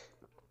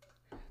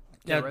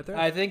 Now, right there.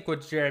 I think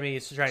what Jeremy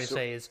is trying to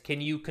say is,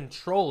 can you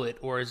control it,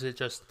 or is it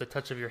just the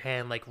touch of your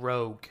hand, like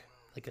Rogue,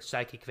 like a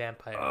psychic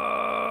vampire?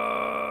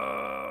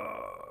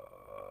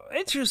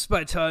 It's just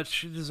by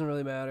touch. It doesn't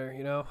really matter,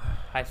 you know.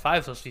 High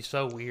fives must be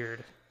so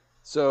weird.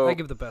 So I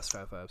give the best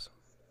high fives.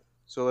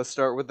 so let's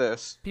start with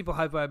this. People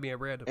high five me at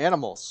random.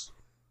 Animals.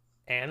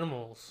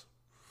 Animals.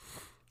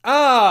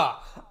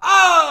 Ah!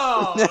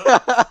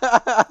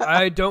 Oh!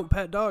 I don't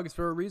pet dogs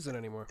for a reason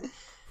anymore.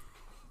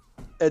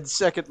 And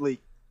secondly,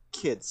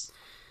 kids.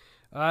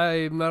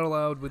 I'm not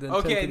allowed within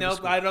 10 feet Okay, of no,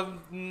 school. I don't.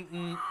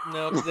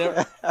 No,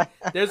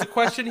 there's a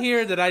question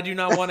here that I do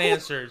not want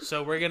answered,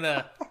 so we're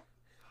gonna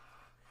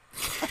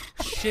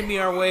shimmy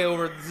our way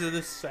over to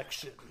this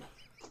section.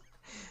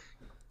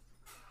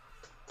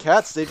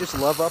 Cats, they just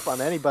love up on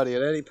anybody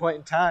at any point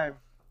in time.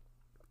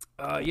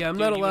 Yeah, I'm Dude,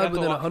 not you allowed have to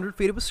within walk- 100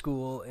 feet of a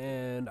school,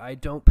 and I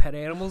don't pet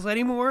animals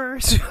anymore,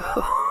 so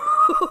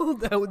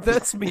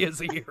that's me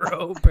as a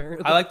hero,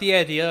 apparently. I like the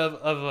idea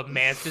of a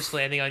mantis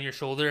landing on your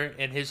shoulder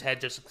and his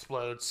head just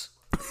explodes.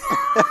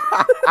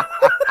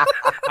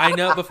 I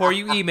know. Before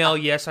you email,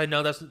 yes, I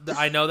know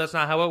that's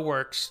not how it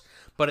works,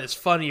 but it's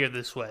funnier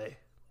this way.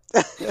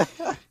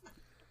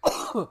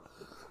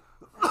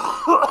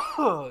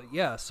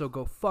 Yeah, so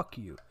go fuck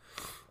you.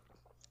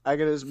 I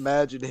can just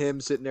imagine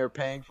him sitting there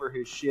paying for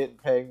his shit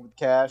and paying with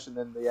cash, and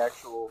then the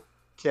actual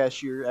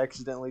cashier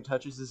accidentally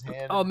touches his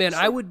hand. Oh man,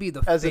 I would be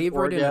the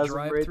favorite in a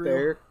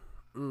drive-through.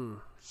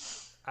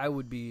 I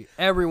would be.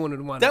 Everyone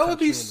would want. That would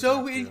be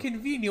so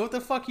inconvenient. What the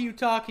fuck are you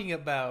talking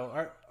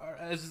about?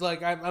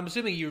 I'm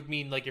assuming you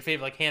mean like your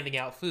favorite, like handing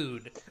out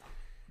food.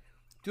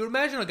 Dude,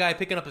 imagine a guy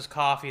picking up his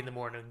coffee in the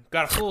morning,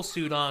 got a full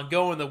suit on,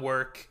 going to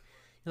work.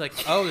 You're like,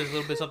 oh, there's a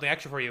little bit of something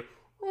extra for you.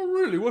 Oh,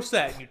 really? What's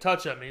that? And you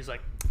touch him, and he's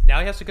like, now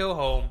he has to go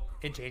home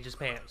and change his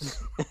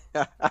pants.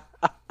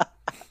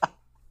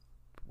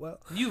 Well,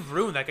 you've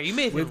ruined that guy. You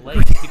made him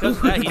late because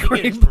of that. He didn't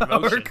get his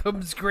promotion. Power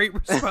comes great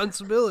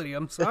responsibility.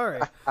 I'm sorry.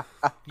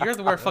 You're going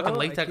to wear fucking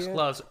latex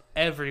gloves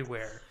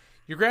everywhere.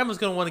 Your grandma's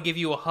going to want to give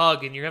you a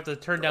hug, and you're going to have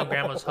to turn down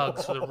grandma's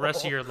hugs for the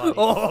rest of your life.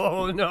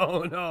 Oh,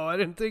 no. I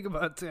didn't think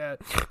about that.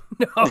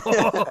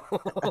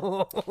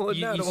 No.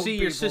 You see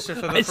your sister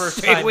for the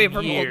first time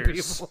in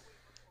years.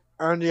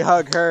 And you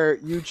hug her,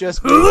 you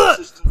just made your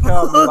sister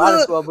come. You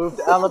might as well move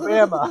to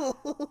Alabama.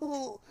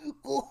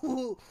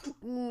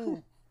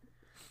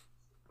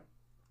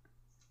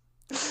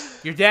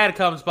 Your dad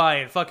comes by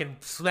and fucking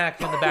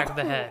smacks you in the back of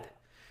the head.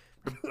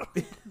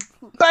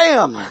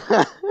 Bam!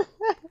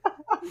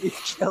 You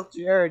killed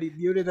Jared. He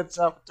muted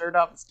himself and turned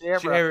off his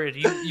camera. Jared,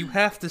 you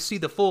have to see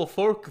the full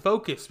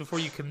focus before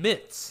you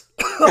commit.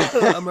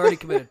 I'm already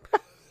committed.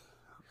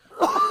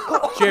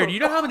 Jared, you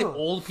know how many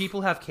old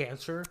people have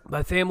cancer?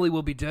 My family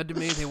will be dead to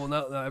me. They will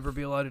not ever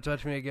be allowed to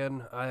touch me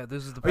again.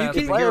 This is the path of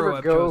kidding? the hero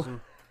I've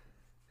chosen.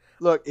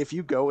 Look, if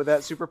you go with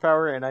that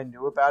superpower and I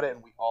knew about it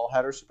and we all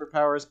had our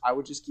superpowers, I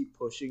would just keep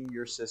pushing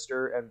your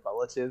sister and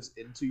relatives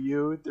into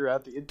you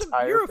throughout the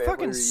entire You're a family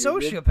fucking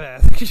reunion.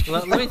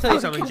 sociopath. Let me tell you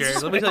something,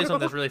 Jared. Let me tell you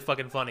something that's really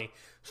fucking funny.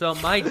 So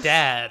my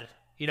dad,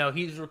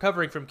 he's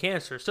recovering from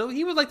cancer, so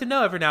he would like to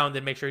know every now and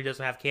then, make sure he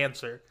doesn't have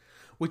cancer.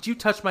 Would you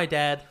touch my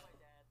dad?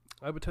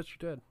 I would touch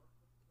your dad.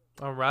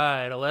 All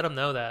right, I'll let him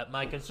know that.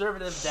 My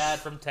conservative dad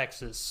from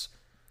Texas.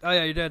 Oh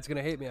yeah, your dad's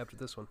gonna hate me after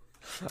this one.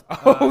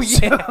 Oh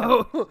yeah.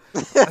 So,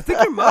 I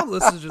think your mom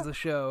listens to the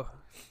show.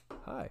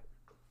 Hi.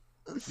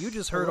 You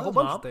just heard a whole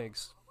bunch of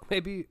things.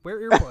 Maybe wear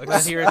earplugs. I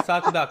hear it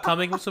talk about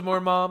coming with some more,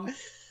 Mom. You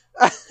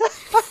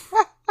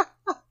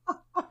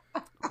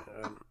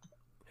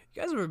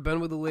guys ever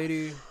been with a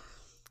lady?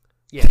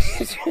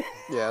 Yes.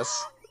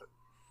 Yes.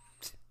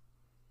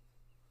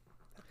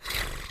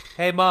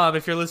 Hey, Mom,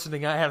 if you're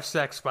listening, I have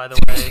sex, by the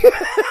way.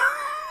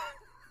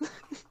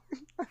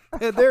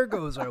 And there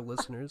goes our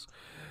listeners.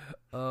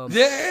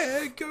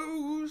 There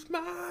goes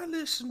my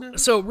listener.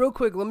 So, real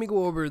quick, let me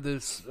go over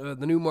this,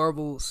 the new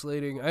Marvel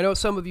slating. I know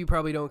some of you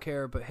probably don't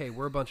care, but hey,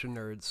 we're a bunch of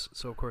nerds,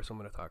 so of course I'm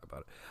going to talk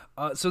about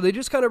it. So they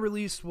just kind of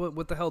released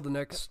what the hell the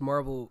next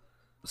Marvel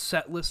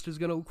set list is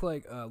going to look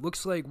like.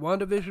 Looks like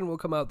WandaVision will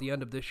come out the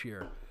end of this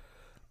year,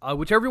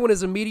 which everyone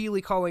is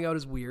immediately calling out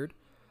as weird,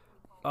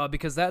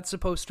 because that's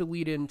supposed to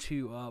lead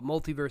into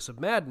Multiverse of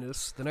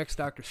Madness, the next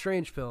Doctor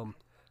Strange film,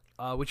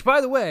 which, by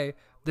the way,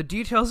 the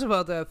details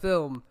about that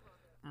film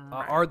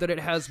are that it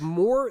has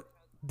more.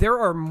 There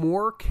are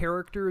more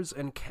characters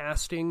and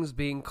castings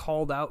being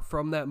called out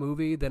from that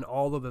movie than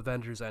all of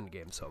Avengers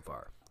Endgame so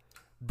far.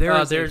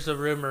 There's a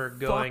rumor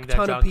going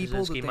that John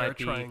Krasinski might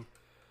be.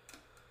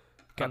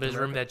 There's a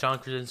rumor that John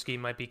Krasinski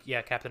might be,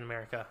 Captain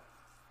America.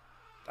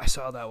 I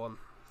saw that one.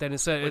 Then it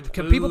said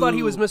people thought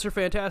he was Mr.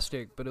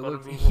 Fantastic, but it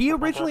looked he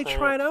originally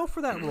tried out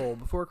for that role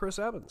before Chris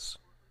Evans.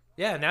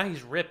 Yeah, now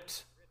he's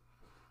ripped.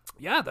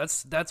 Yeah,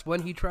 that's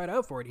when he tried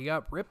out for it. He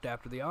got ripped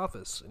after The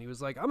Office, and he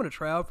was like, "I'm going to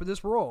try out for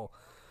this role."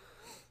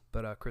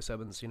 But Chris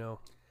Evans,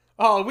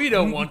 oh, we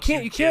don't want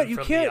you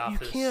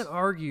can't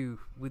argue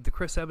with the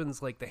Chris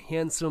Evans, like the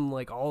handsome,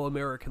 like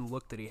all-American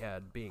look that he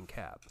had being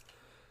Cap.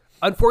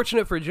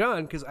 Unfortunate for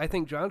John, because I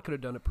think John could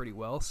have done it pretty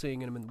well,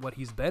 seeing him in what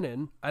he's been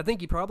in. I think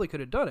he probably could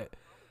have done it.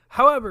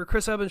 However,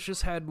 Chris Evans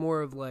just had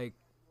more of like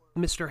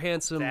Mr.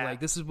 Handsome,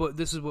 like this is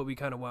what we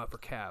kind of want for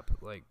Cap,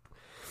 like.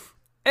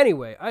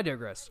 Anyway, I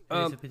digress.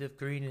 There's a bit of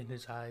green in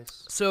his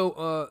eyes.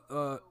 So,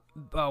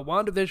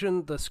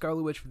 WandaVision, the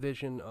Scarlet Witch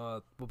Vision,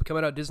 will be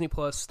coming out Disney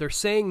Plus. They're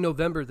saying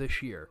November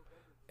this year,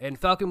 and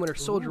Falcon Winter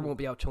Soldier won't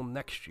be out till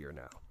next year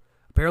now.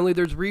 Apparently,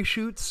 there's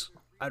reshoots.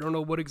 I don't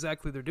know what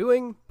exactly they're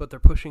doing, but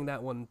they're pushing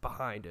that one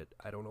behind it.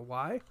 I don't know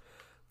why.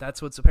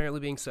 That's what's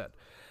apparently being said.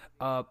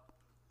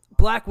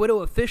 Black Widow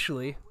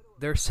officially,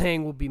 they're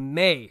saying will be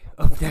May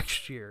of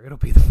next year. It'll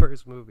be the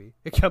first movie.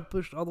 It got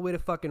pushed all the way to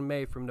fucking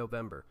May from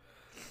November.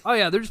 Oh,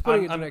 yeah, they're just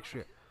putting it to next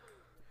year.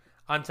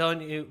 I'm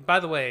telling you, by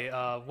the way,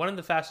 one of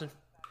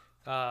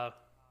the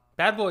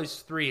Bad Boys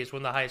 3 is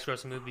one of the highest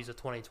grossing movies of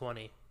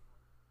 2020.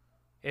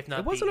 If not,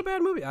 it wasn't a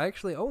bad movie. I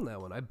actually own that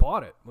one. I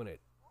bought it when it,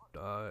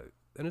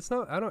 and it's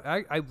not.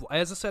 I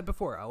as I said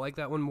before, I like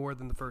that one more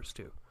than the first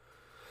two.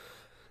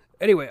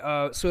 Anyway,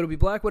 so it'll be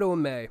Black Widow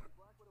in May.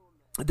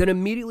 Then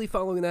immediately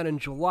following that in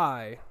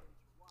July,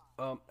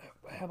 I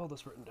have all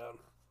this written down.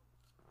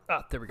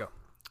 There we go.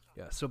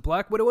 Yeah, so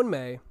Black Widow in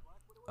May.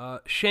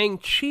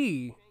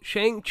 Shang-Chi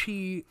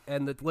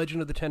and the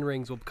Legend of the Ten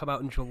Rings will come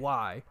out in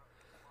July.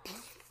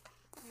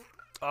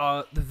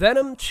 The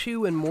Venom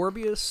 2 and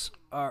Morbius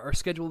are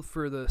scheduled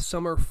for the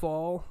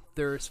summer-fall.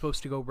 They're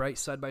supposed to go right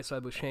side by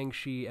side with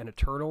Shang-Chi and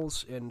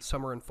Eternals in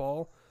summer and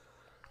fall.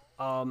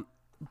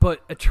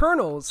 But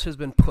Eternals has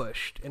been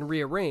pushed and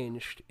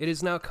rearranged. It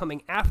is now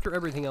coming after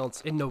everything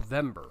else in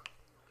November.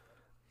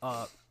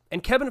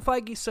 And Kevin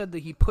Feige said that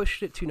he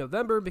pushed it to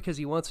November because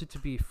he wants it to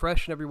be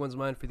fresh in everyone's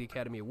mind for the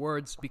Academy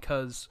Awards,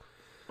 because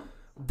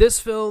this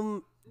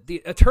film,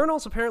 the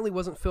Eternals, apparently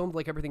wasn't filmed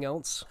like everything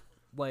else.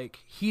 Like,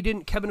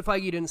 Kevin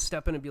Feige didn't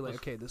step in and be like,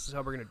 okay, this is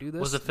how we're going to do this.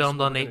 Was it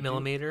filmed on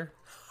 8mm?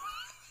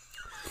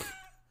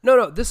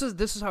 No, this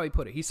is how he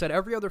put it. He said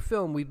every other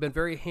film we've been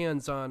very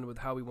hands-on with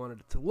how we wanted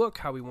it to look,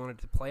 how we wanted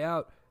it to play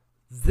out.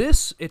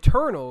 This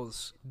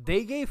Eternals,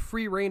 they gave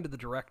free rein to the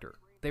director.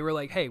 They were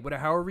like, hey,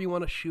 however you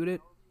want to shoot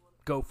it,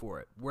 go for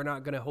it. We're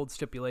not going to hold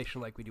stipulation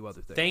like we do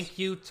other things. Thank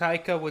you,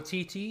 Taika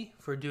Waititi,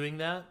 for doing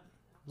that,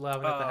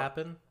 allowing it to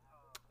happen.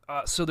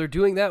 So they're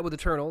doing that with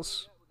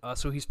Eternals.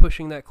 So he's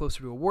pushing that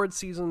closer to award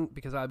season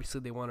because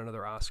obviously they want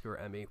another Oscar or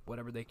Emmy,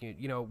 whatever they can,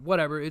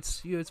 whatever.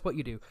 It's it's what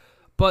you do.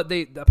 But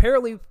they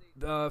apparently,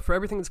 for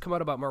everything that's come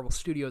out about Marvel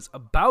Studios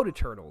about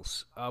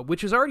Eternals,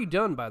 which is already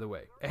done, by the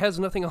way, it has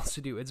nothing else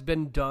to do. It's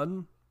been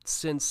done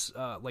since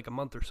like a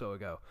month or so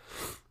ago.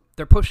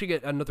 They're pushing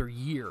it another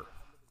year.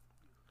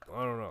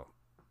 I don't know,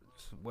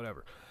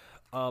 whatever.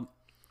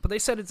 But they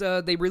said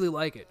they really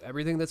like it.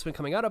 Everything that's been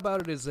coming out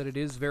about it is that it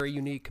is very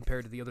unique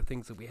compared to the other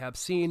things that we have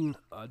seen,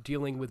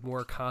 dealing with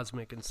more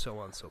cosmic and so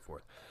on and so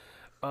forth.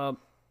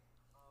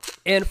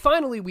 And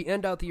finally, we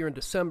end out the year in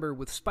December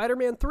with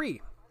Spider-Man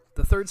 3.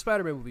 The third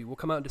Spider-Man movie will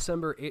come out in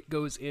December. It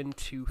goes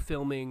into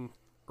filming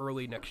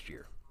early next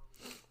year.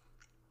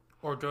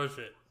 Or does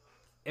it?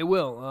 It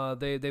will.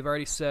 They've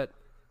already set...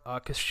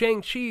 Because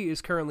Shang-Chi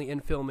is currently in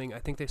filming. I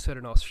think they said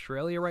in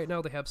Australia right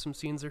now. They have some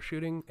scenes they're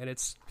shooting, and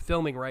it's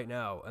filming right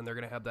now, and they're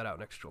going to have that out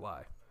next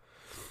July.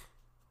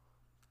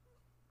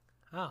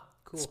 Ah,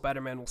 cool.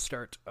 Spider-Man will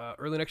start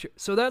early next year.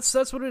 So that's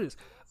what it is.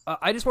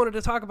 I just wanted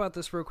to talk about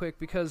this real quick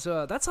because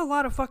that's a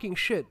lot of fucking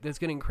shit that's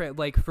getting cramped.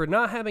 Like, for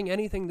not having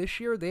anything this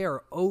year, they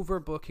are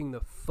overbooking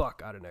the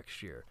fuck out of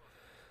next year.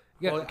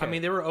 Well, okay. I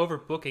mean, they were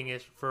overbooking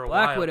it for a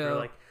Black while.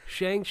 Widow,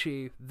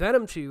 Shang-Chi,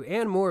 Venom 2,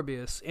 and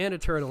Morbius, and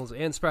Eternals,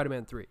 and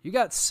Spider-Man 3. You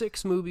got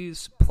 6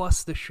 movies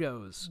plus the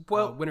shows.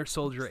 Well, Winter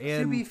Soldier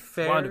and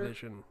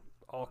WandaVision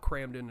all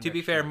crammed in. To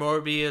be fair,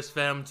 Morbius,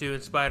 Venom 2,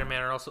 and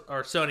Spider-Man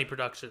are Sony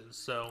productions,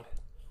 so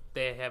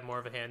they have more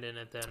of a hand in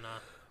it than...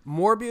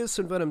 Morbius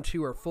and Venom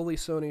 2 are fully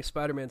Sony.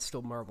 Spider-Man's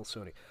still Marvel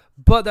Sony.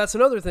 But that's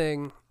another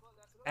thing.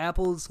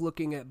 Apple's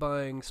looking at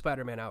buying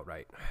Spider-Man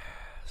outright.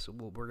 So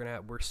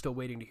we're still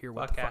waiting to hear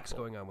what the fuck's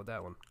going on with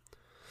that one.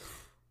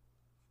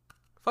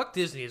 Fuck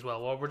Disney as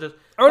well. Well, we're just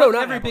not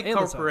every Apple, big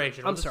Amazon.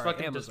 corporation. I'm sorry,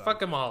 Amazon. Amazon. Just fuck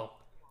them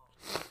all.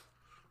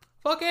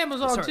 Fuck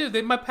Amazon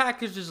too. My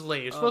package is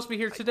late. It's supposed to be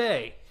here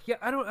today. Yeah,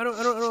 I don't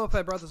know if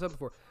I brought this up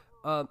before.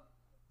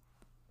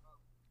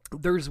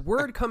 There's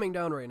word coming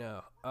down right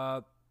now.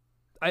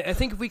 I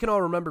think if we can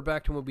all remember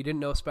back to when we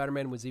didn't know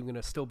Spider-Man was even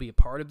going to still be a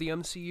part of the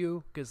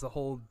MCU because the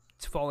whole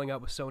falling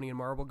out with Sony and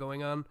Marvel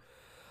going on.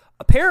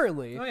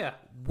 Apparently,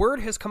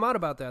 word has come out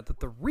about that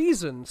the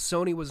reason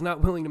Sony was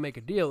not willing to make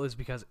a deal is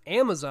because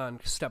Amazon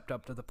stepped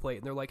up to the plate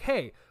and they're like,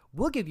 hey,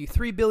 we'll give you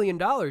 $3 billion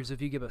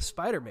if you give us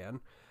Spider-Man.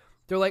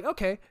 They're like,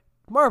 okay,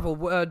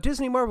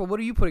 Disney Marvel, what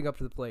are you putting up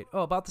to the plate?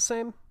 Oh, about the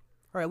same?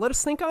 All right, let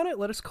us think on it.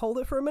 Let us hold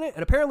it for a minute.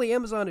 And apparently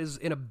Amazon is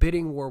in a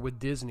bidding war with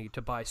Disney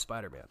to buy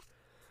Spider-Man.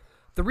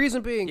 The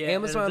reason being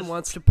Amazon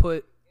wants to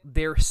put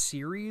their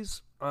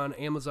series on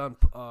Amazon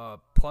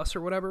Plus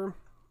or whatever.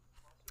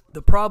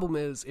 The problem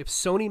is, if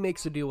Sony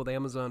makes a deal with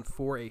Amazon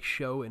for a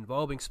show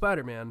involving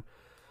Spider-Man,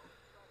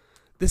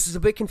 this is a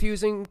bit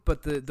confusing,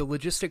 but the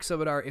logistics of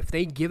it are, if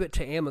they give it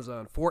to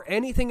Amazon for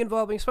anything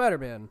involving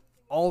Spider-Man,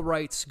 all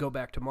rights go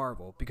back to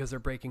Marvel, because they're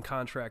breaking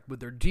contract with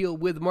their deal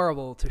with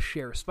Marvel to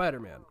share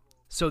Spider-Man.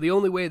 So the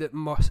only way that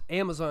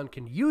Amazon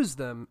can use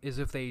them is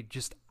if they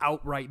just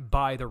outright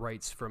buy the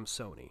rights from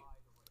Sony.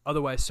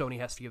 Otherwise, Sony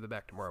has to give it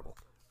back to Marvel,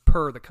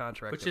 per the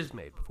contract that was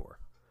made before.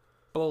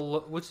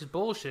 Which is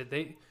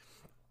bullshit.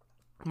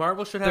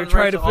 Marvel should have. They're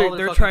trying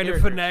to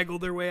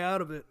finagle their way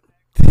out of it.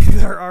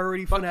 They're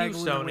already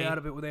finagling their way out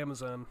of it with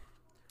Amazon.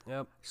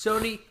 Yep.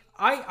 Sony,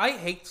 I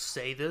hate to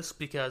say this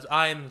because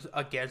I'm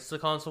against the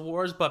console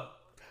wars, but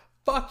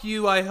fuck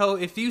you. I hope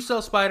if you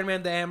sell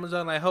Spider-Man to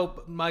Amazon, I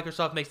hope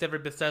Microsoft makes every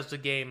Bethesda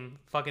game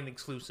fucking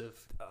exclusive.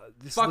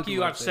 Fuck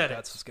you. I've said it.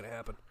 That's what's gonna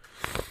happen.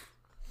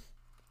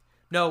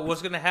 No,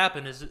 what's gonna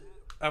happen is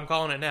I'm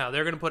calling it now.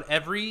 They're gonna put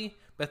every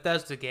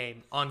Bethesda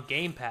game on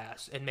Game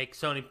Pass and make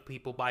Sony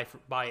people buy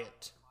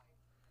it.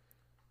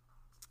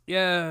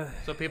 Yeah.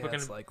 So people can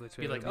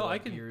be like, oh, I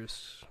can.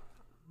 Gears.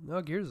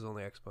 No, Gears is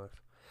only Xbox.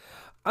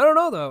 I don't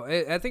know though.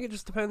 I think it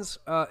just depends.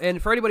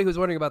 And for anybody who's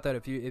wondering about that,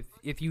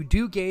 if you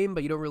do game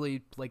but you don't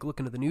really like look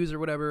into the news or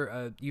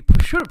whatever, you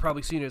should have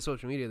probably seen it on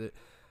social media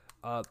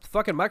that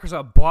fucking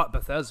Microsoft bought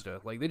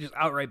Bethesda. Like they just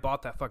outright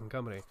bought that fucking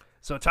company.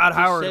 So Todd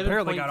Howard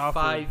apparently got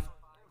offered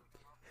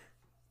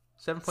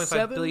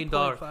 $7.5 billion.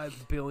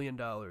 $7.5 billion.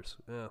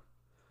 Yeah.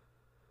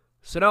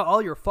 So now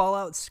all your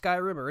Fallout,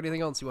 Skyrim, or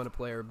anything else you want to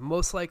play are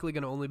most likely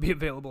going to only be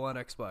available on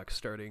Xbox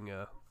starting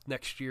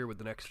next year with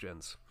the next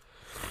gens.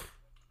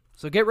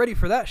 So get ready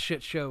for that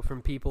shit show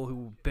from people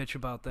who bitch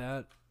about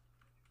that.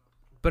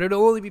 But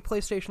it'll only be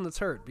PlayStation that's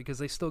hurt because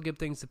they still give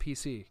things to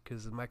PC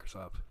because of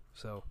Microsoft.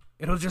 So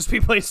it'll just be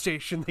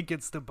PlayStation that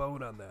gets the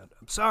bone on that.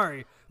 I'm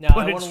sorry, Now,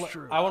 but I it's want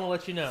true. to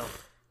let you know.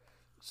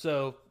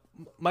 So,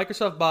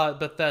 Microsoft bought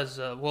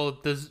Bethesda, well,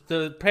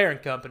 the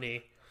parent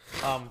company,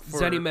 for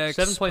ZeniMax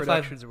 7.5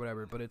 Productions or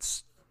whatever, but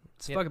it's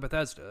fucking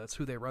Bethesda. That's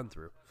who they run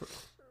through.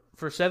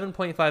 for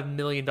 $7.5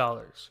 million.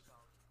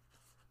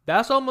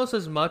 That's almost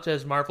as much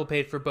as Marvel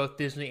paid for both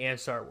Disney and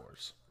Star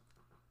Wars.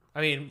 I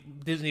mean,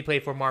 Disney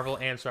paid for Marvel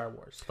and Star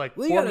Wars. Like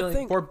Well, you gotta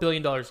think- $4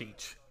 billion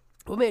each.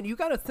 Well, man, you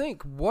got to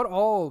think what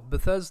all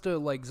Bethesda,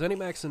 like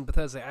ZeniMax and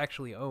Bethesda,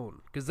 actually own.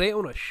 Because they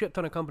own a shit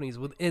ton of companies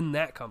within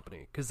that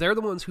company. Because they're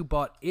the ones who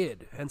bought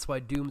id. Hence why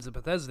Doom's a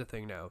Bethesda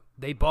thing now.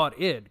 They bought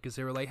id because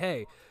they were like,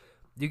 hey,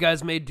 you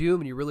guys made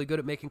Doom and you're really good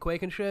at making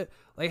Quake and shit.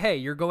 Like, hey,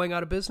 you're going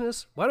out of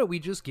business? Why don't we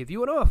just give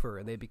you an offer?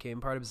 And they became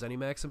part of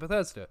ZeniMax and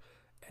Bethesda.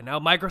 And now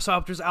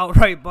Microsoft just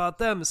outright bought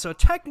them. So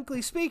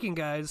technically speaking,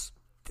 guys,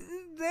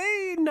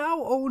 they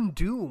now own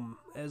Doom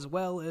as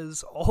well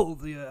as all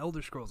the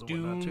Elder Scrolls and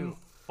whatnot, too. Doom,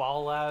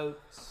 Fallout,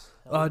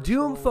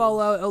 Doom, Scrolls.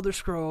 Fallout, Elder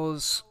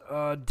Scrolls,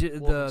 the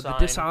Wolfenstein.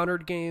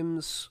 Dishonored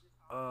games,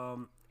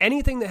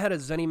 anything that had a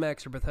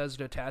ZeniMax or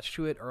Bethesda attached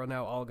to it are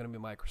now all going to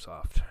be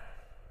Microsoft.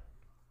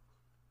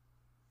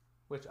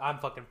 Which I'm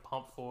fucking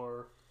pumped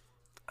for.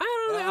 I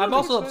don't know. I'm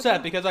also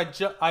upset because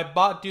I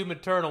bought Doom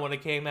Eternal when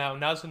it came out,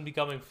 and now it's going to be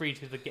coming free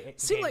to the Game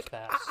like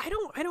Pass. I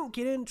don't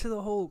get into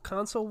the whole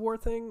console war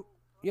thing,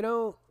 you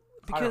know,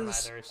 I don't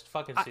because either. It's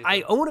fucking stupid.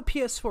 I own a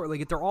PS4.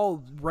 Like they're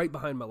all right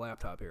behind my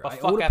laptop here. But I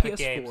fuck own a Epic PS4.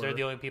 Games. They're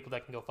the only people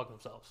that can go fuck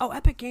themselves. Oh,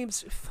 Epic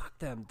Games, fuck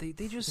them. They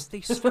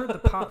stirred the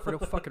pot for no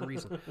fucking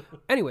reason.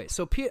 Anyway,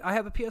 so I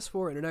have a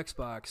PS4 and an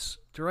Xbox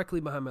directly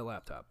behind my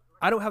laptop.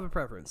 I don't have a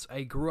preference.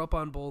 I grew up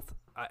on both.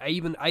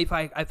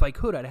 If I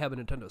could, I'd have a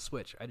Nintendo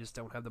Switch. I just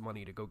don't have the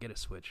money to go get a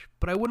Switch.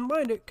 But I wouldn't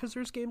mind it because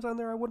there's games on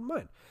there I wouldn't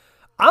mind.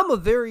 I'm a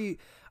very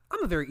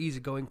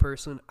easygoing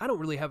person. I don't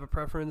really have a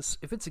preference.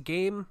 If it's a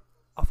game,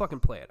 I'll fucking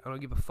play it. I don't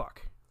give a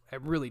fuck. I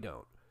really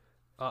don't.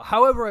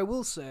 However, I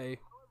will say,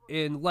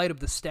 in light of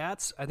the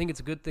stats, I think it's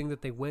a good thing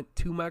that they went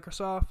to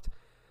Microsoft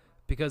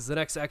because the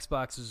next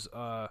Xbox is,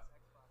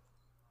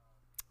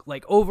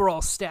 like,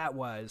 overall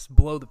stat-wise,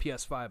 blow the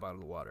PS5 out of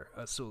the water.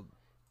 So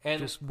And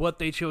just what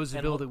they chose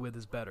to build it with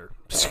is better.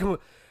 So,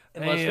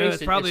 And let's yeah, face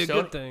it's it, probably a if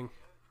good Sony- thing.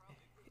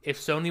 if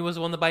Sony was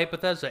the one to buy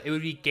Bethesda, it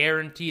would be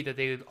guaranteed that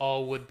they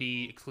all would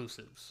be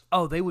exclusives.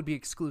 Oh, they would be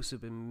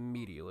exclusive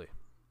immediately.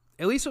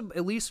 At least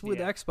with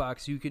Yeah.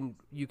 Xbox, you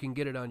can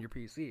get it on your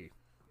PC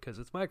because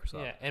it's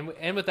Microsoft. Yeah, and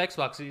with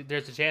Xbox,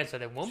 there's a chance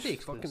that it won't be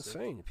It's fucking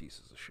exclusive. insane, you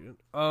pieces of shit.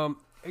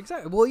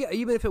 Exactly. Well, yeah.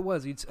 Even if it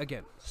was, it's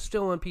again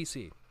still on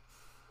PC.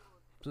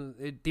 So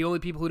the only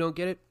people who don't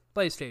get it,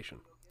 PlayStation.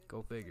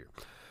 Go figure.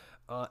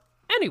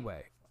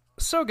 Anyway,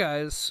 so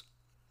guys,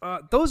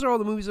 those are all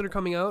the movies that are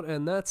coming out,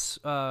 and that's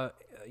a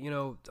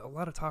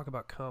lot of talk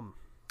about cum.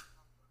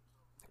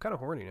 I'm kind of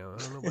horny now. I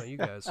don't know about you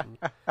guys.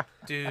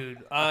 Dude,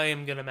 I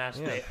am gonna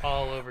masturbate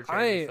all over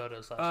Jeremy's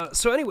photos.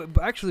 So anyway,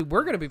 but actually,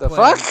 we're gonna be The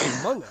playing fuck?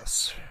 Among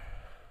Us.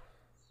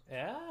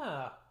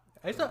 Yeah,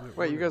 I thought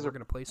Wait, you guys we're are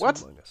gonna play some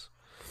what? Among Us.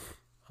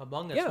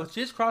 Among Us, Yeah. which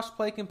is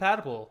cross-play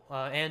compatible.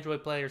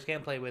 Android players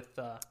can play with.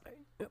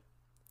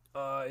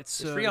 It's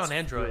It's free on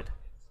Android.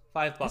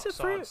 $5 Is it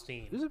free? on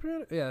Steam. Is it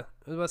free? Yeah,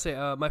 I was about to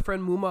say. My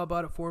friend Muma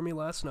bought it for me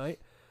last night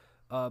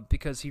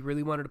because he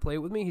really wanted to play it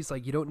with me. He's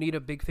like, you don't need a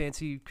big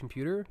fancy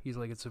computer. He's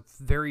like, it's a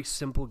very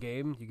simple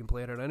game. You can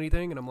play it on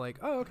anything. And I'm like,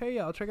 oh, okay,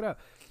 yeah, I'll check it out.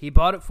 He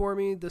bought it for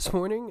me this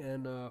morning,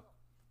 and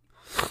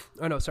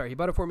he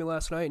bought it for me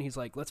last night, and he's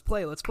like, let's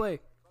play.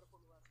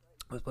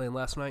 I was playing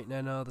last night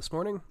and this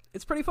morning.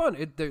 It's pretty fun.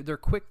 They're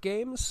quick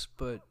games,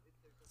 but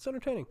it's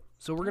entertaining.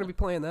 So we're gonna be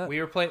playing that. We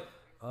were playing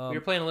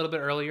a little bit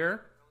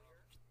earlier.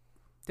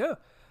 Yeah.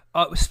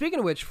 Speaking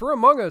of which, for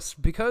Among Us,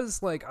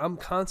 because like I'm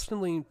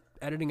constantly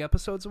editing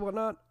episodes and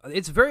whatnot,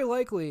 it's very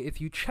likely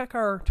if you check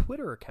our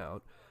Twitter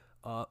account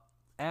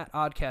at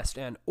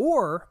OddcastN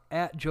or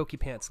at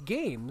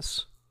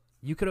JokeyPantsGames,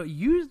 you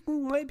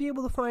might be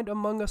able to find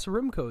Among Us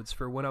room codes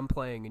for when I'm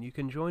playing, and you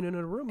can join in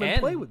a room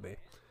and play with me.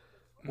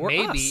 Or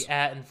Maybe us.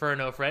 at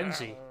Inferno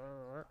Frenzy.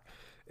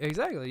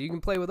 Exactly. You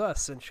can play with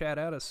us and chat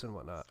at us and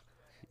whatnot.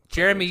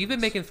 Jeremy, you've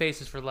been making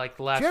faces for like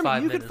the last Jeremy,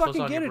 5 you minutes. could What's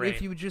fucking on get your it brain?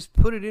 if you would just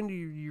put it into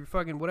your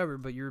fucking whatever,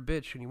 but you're a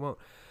bitch and you won't.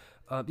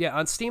 Yeah,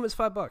 on Steam it's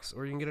 $5,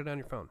 or you can get it on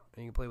your phone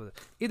and you can play with it.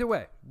 Either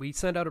way, we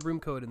send out a room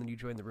code and then you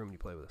join the room and you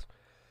play with us.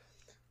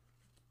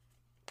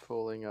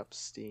 Pulling up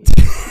Steam.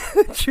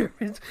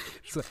 Jeremy's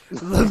just like,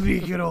 let me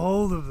get a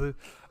hold of it.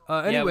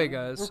 Anyway,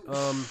 guys,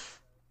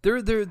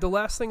 the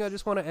last thing I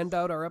just want to end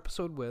out our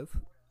episode with,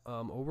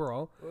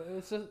 overall.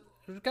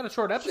 We've got a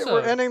short episode. Shit,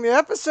 we're ending the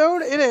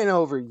episode? It ain't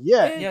over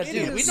yet. Yeah, It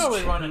dude, we is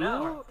normally run an true.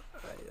 hour.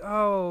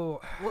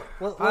 Oh,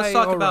 Let's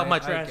talk about my I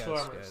guess,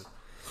 Transformers. guys.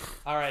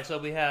 All right, so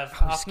we have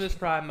Optimus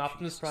Prime,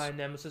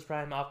 Nemesis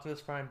Prime,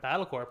 Optimus Prime,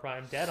 Battlecore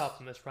Prime, Dead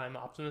Optimus Prime,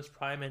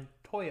 and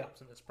Toy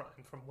Optimus Prime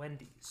from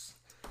Wendy's.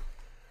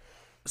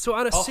 So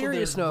on a Also,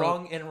 serious there's note,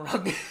 Rung and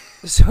Rung.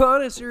 so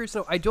on a serious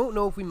note, I don't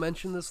know if we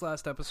mentioned this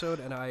last episode,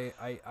 and I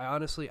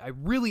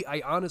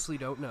honestly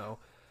don't know.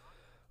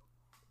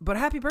 But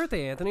happy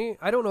birthday, Anthony!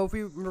 I don't know if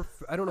we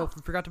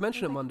forgot to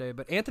mention it Monday,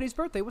 but Anthony's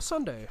birthday was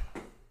Sunday.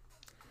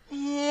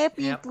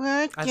 Happy Yep.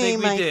 birthday, I think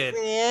we my did.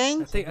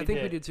 friend. I think we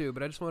did. did too,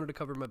 but I just wanted to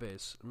cover my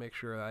base and make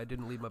sure I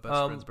didn't leave my best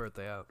friend's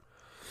birthday out.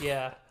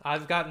 Yeah,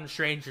 I've gotten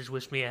strangers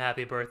wish me a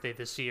happy birthday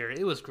this year.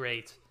 It was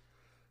great.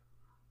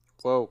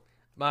 Whoa.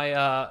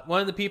 My one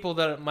of the people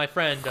that my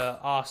friend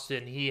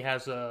Austin, he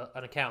has an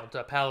account,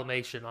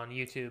 Palamation on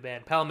YouTube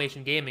and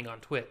Palamation Gaming on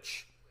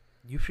Twitch.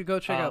 You should go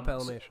check out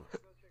Palamation.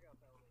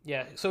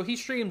 Yeah, so he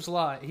streams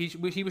live.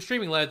 He was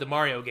streaming live the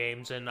Mario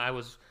games, and I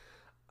was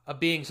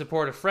being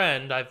supportive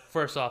friend.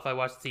 First off, I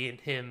watched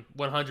him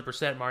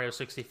 100% Mario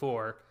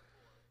 64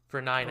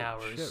 for 9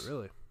 hours. Shit,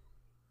 really?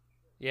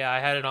 Yeah, I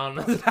had it on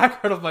the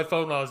background of my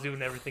phone while I was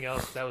doing everything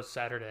else. That was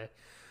Saturday.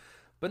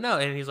 But no,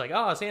 and he's like,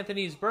 oh, it's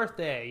Anthony's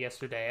birthday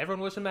yesterday.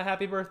 Everyone wished him a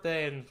happy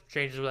birthday, and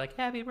strangers were like,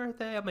 happy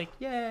birthday. I'm like,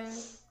 yay.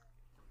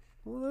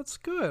 Well, that's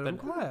good. I'm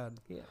glad.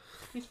 Yeah,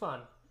 he's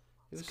fun.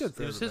 It's good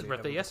for It was his everybody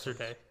birthday having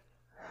yesterday.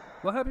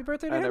 Well, happy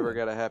birthday to I him. never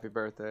got a happy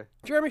birthday.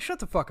 Jeremy, shut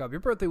the fuck up. Your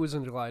birthday was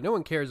in July. No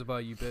one cares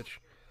about you, bitch.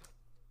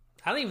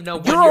 I don't even know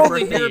when You're your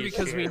only birthday here is,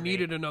 because we Jeremy.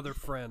 needed another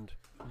friend.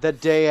 The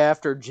day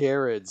after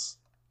Jared's.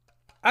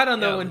 I don't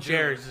know Yeah, when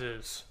Jeremy. Jared's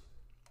is.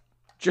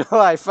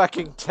 July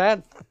fucking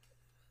 10th.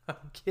 I'm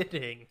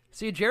kidding.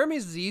 See,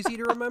 Jeremy's is easy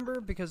to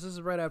remember because this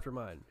is right after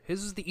mine.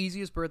 His is the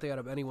easiest birthday out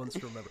of anyone's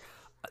to remember.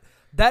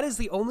 That is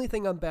the only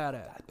thing I'm bad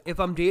at. If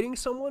I'm dating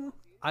someone,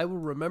 I will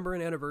remember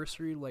an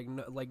anniversary like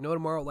no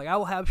tomorrow. Like I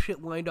will have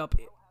shit lined up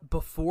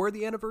before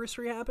the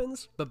anniversary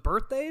happens, but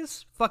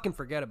birthdays, fucking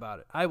forget about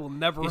it. I will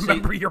never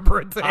remember your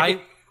birthday.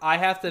 I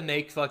have to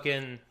make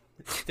fucking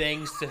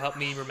things to help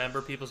me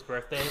remember people's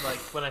birthday. Like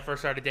when I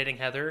first started dating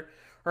Heather,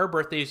 her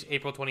birthday's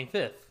April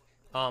 25th.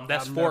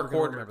 That's I'm 4 never gonna remember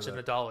quarters in that.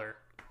 a dollar.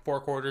 4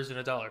 quarters in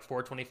a dollar.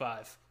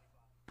 4.25.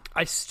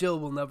 I still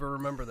will never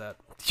remember that.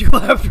 You'll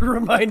have to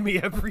remind me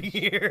every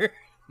year.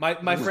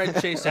 My friend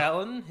Chase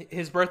Allen,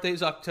 his birthday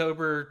is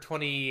October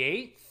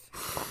 28th.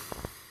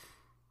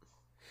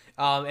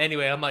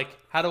 Anyway, I'm like,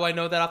 how do I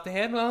know that off the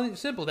hand? Well,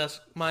 it's simple. That's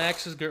my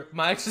ex's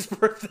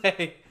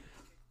birthday.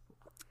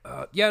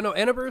 Yeah, no,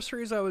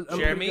 anniversaries I'm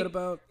pretty Jeremy, good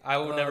about. I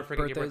will never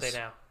forget your birthdays. birthday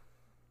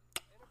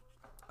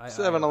now.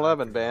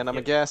 7-Eleven, man. I'm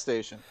a gas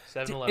station.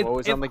 7-Eleven.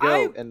 Always If on the go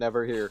I- and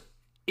never here.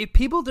 If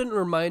people didn't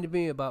remind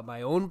me about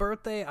my own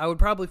birthday, I would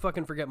probably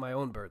fucking forget my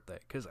own birthday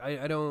because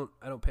I don't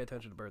pay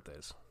attention to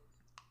birthdays.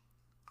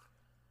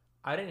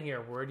 I didn't hear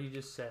a word you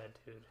just said,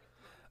 dude.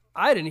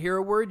 I didn't hear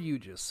a word you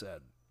just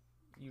said.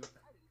 You.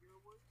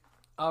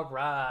 All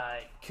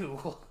right,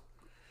 cool.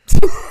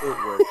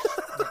 It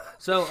works.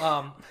 So,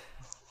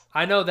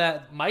 I know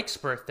that Mike's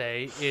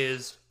birthday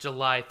is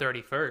July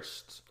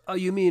 31st. Oh,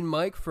 you mean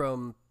Mike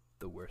from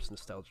the worst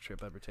nostalgia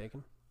trip ever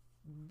taken?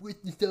 Worst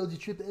nostalgia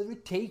trip ever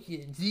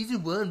taken.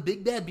 Season 1,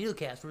 Big Bad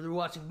Beetlecast, where they're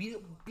watching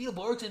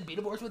Beetleborgs and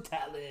Beetleborgs with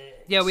talent.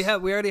 Yeah, we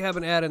already have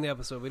an ad in the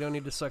episode. We don't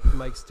need to suck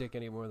Mike's dick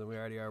any more than we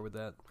already are with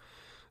that.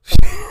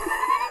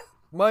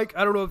 Mike,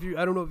 I don't know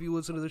if you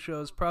listen to the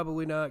shows.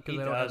 Probably not because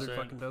He I know Heather doesn't.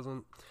 fucking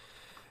doesn't.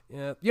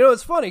 Yeah, you know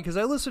it's funny because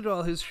I listen to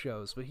all his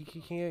shows, but he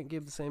can't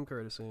give the same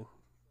courtesy.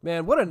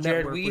 Man, what a Jared,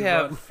 network we run.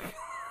 have.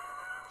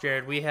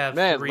 Jared, we have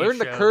Man, 3 learn shows.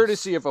 the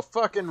courtesy of a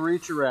fucking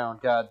reach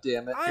around, god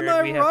damn it. Am Jared,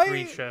 I we have 3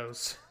 right?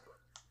 shows.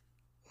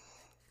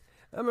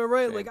 Am I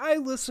right? Same. Like, I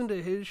listen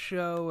to his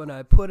show, and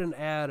I put an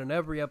ad in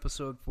every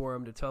episode for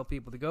him to tell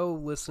people to go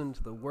listen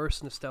to the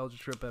worst nostalgia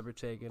trip ever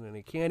taken, and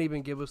he can't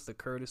even give us the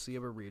courtesy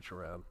of a reach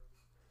around.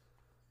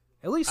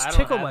 At least I don't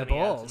tickle have my any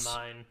ads balls. in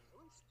mine.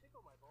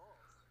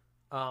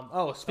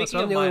 So Speaking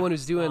I'm of the only mine, one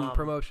who's doing um,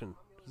 promotion.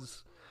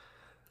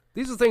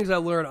 These are things I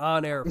learn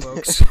on air,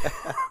 folks.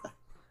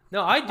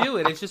 No, I do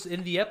it. It's just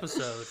in the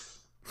episode.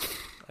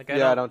 Like,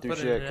 I don't do put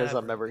it shit in because an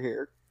I'm never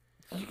here.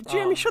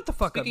 Jeremy, shut the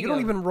fuck up. speaking You don't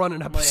of even run an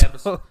my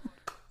episode.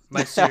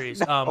 my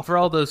series. For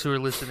all those who are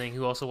listening,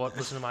 who also want to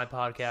listen to my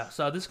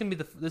podcast, this can be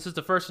this is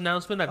the first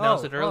announcement. I've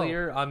announced it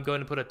earlier. I'm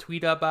going to put a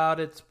tweet about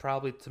it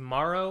probably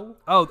tomorrow.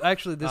 Oh,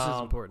 actually, this is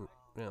important.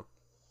 Yeah.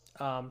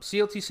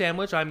 CLT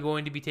Sandwich, I'm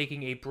going to be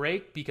taking a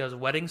break because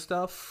wedding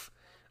stuff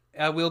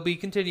will be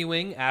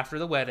continuing after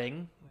the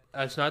wedding.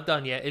 It's not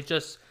done yet. It's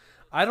just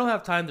I don't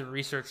have time to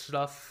research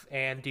stuff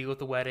and deal with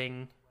the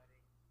wedding.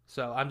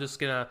 So I'm just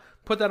going to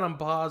put that on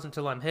pause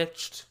until I'm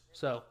hitched.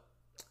 So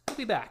I'll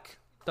be back.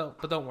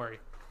 Don't worry.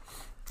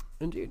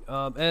 Indeed.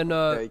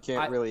 Yeah, you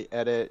can't really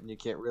edit, and you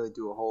can't really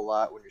do a whole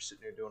lot when you're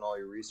sitting there doing all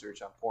your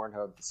research on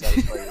Pornhub to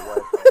satisfy your wife.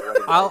 on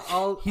the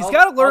wedding day. He's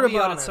got to learn I'll be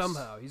about honest. it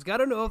somehow. He's got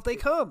to know if they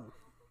come.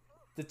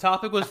 The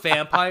topic was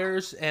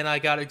vampires, and I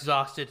got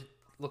exhausted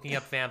looking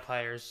up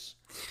vampires.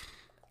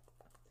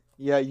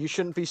 Yeah, you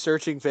shouldn't be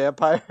searching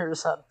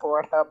vampires on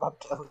Pornhub. I'm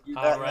telling you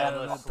that. All right,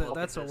 now. let's look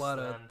That's at a this lot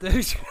then.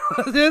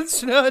 of.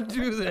 Let's not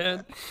do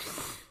that.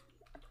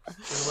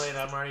 Just wait,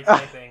 I'm already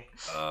typing.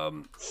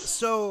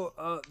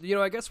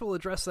 I guess we'll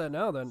address that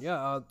now then.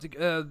 Yeah,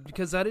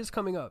 because that is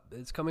coming up.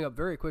 It's coming up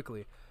very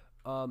quickly.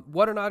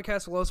 What an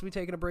Oddcast will also be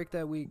taking a break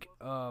that week.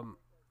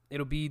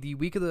 It'll be the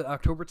week of the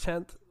October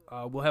 10th.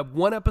 We'll have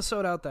one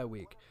episode out that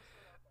week.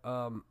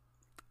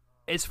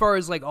 As far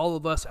as like all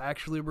of us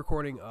actually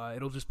recording,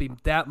 it'll just be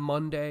that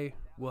Monday.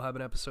 We'll have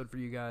an episode for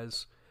you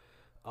guys.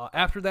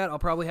 After that, I'll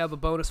probably have a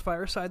bonus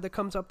fireside that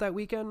comes up that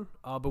weekend.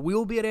 But we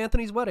will be at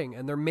Anthony's wedding,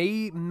 and there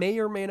may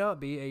or may not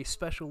be a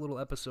special little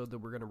episode that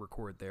we're going to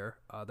record there.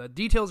 The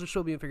details are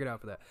still being figured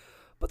out for that.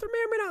 But there may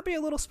or may not be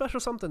a little special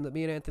something that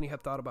me and Anthony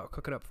have thought about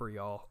cooking up for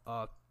y'all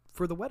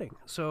for the wedding.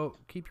 So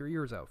keep your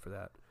ears out for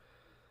that.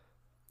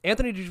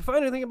 Anthony, did you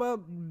find anything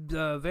about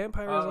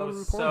vampires on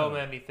Pornhub? So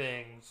many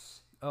things.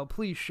 Oh,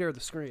 please share the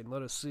screen.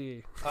 Let us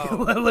see. Oh,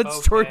 Let's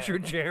okay. torture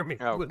Jeremy.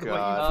 Oh, with what you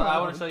God. found. I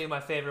want to show you my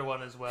favorite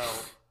one as well.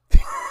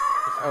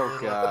 Oh,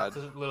 God.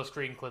 Little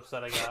screen clips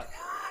that I got.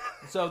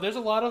 So there's a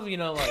lot of,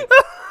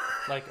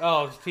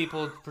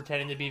 people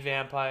pretending to be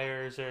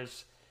vampires.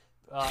 There's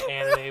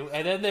anime.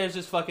 And then there's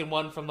this fucking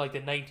one from, like,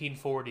 the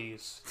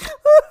 1940s.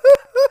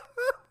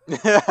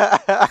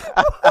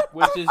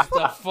 Which is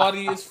the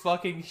funniest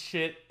fucking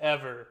shit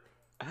ever.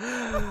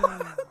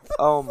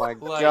 Oh my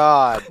Like,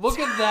 God. Look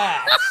at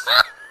that.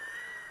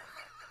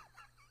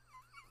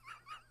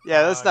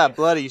 Yeah, that's not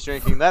blood he's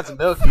drinking. That's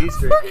milk he's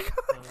drinking.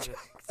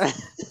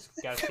 Just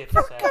gotta skip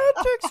this ad.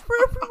 Context for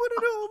everyone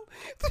at home.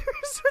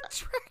 There's a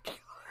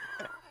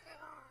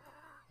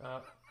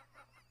Dracula.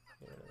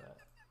 Get rid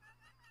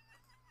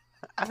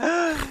of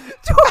that.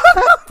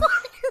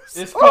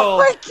 It's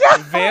called Oh my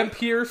God.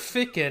 Vampire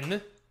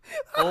Ficken,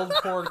 old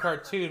porn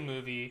cartoon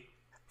movie.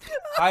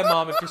 Hi,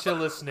 Mom, if you're still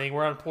listening,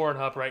 we're on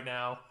Pornhub right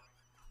now.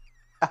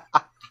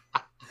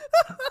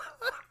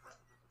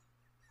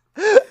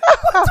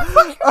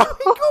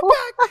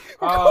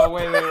 Oh,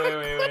 wait. Wait.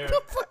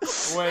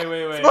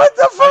 What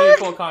the I need fuck?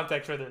 full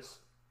context for this.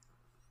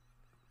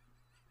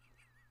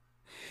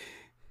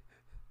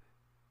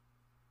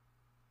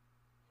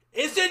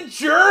 It's in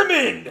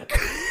German!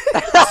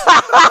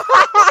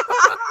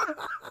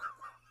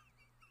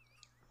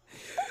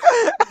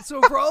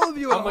 So for all of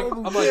you at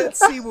home who can't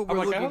see what we're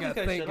I looking hope at, you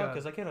guys thank shut up God.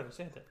 because I can't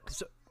understand it.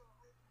 So,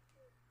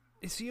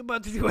 is he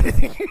about to do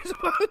anything he's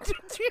about to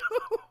do?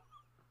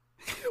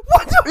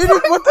 What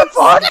the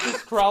fuck?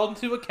 Just crawled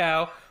into a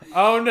cow.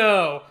 Oh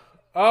no!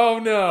 Oh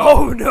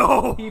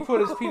no! He put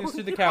his penis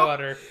through the cow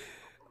udder.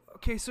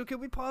 Okay, so can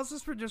we pause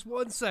this for just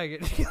 1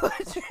 second?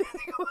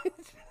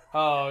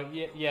 Oh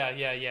yeah.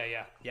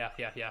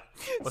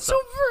 What's so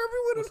up? for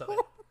everyone What's at up,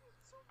 home,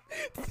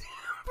 for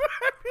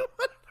everyone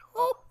at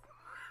home.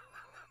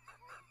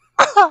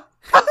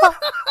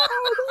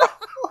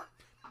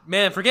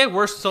 Man, forget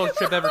worst solo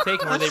trip ever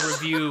taken where they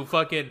review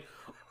fucking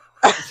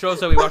shows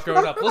that we watched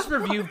growing up. Let's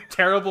review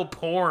terrible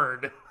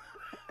porn.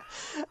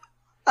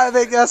 I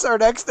think that's our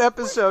next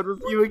episode,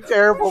 reviewing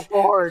terrible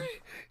porn.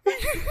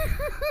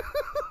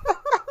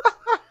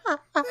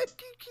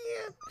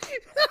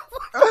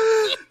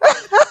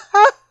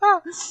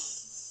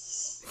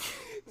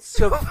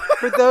 So,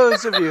 for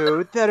those of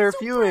you that are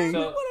viewing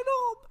So,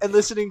 and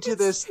listening to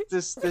this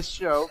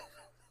show,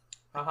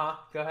 go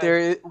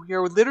ahead. we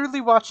are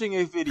literally watching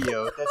a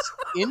video that's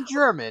in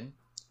German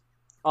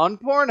on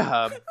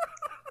Pornhub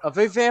of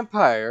a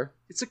vampire.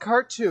 It's a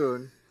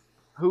cartoon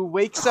who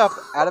wakes up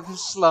out of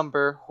his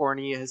slumber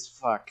horny as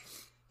fuck.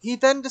 He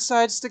then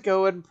decides to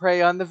go and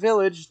prey on the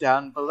village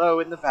down below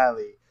in the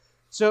valley.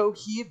 So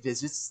he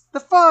visits the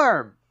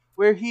farm,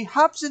 where he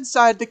hops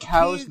inside the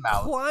cow's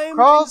mouth, climbed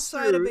crawls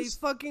inside through, of a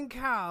fucking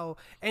cow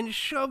and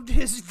shoved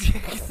his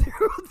dick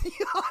through the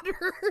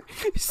udder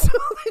so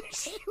that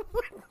she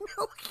would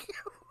milk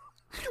him.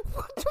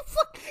 What the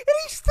fuck? And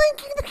he's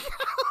thinking the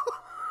cow.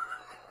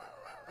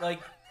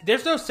 Like,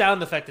 there's no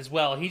sound effect as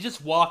well. He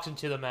just walks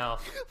into the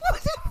mouth.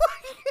 What the fuck?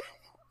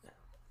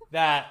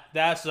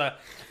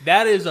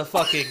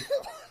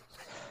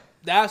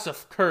 That's a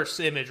curse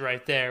image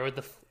right there with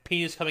the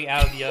penis coming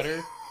out of the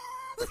udder.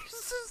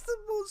 This is the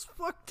most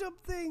fucked up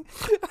thing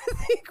I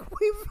think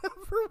we've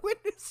ever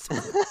witnessed on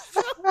the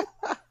show.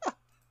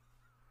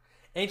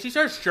 And she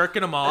starts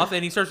jerking him off,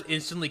 and he starts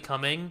instantly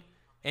coming,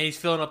 and he's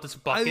filling up this I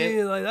bucket.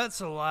 mean, like, that's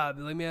a lot.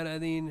 Like, man,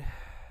 and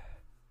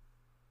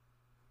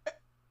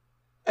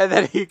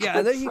then he yeah,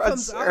 and then he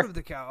confronts comes her. out of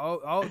the cow.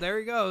 Oh, there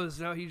he goes.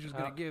 Now he's just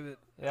gonna give it.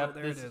 Yep, Oh,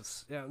 there it this-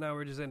 is. Yeah, now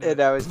we're just in And it.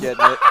 I was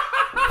getting it.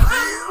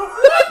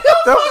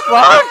 The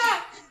fuck?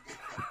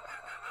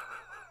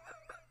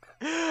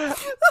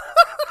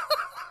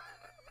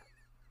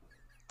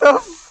 The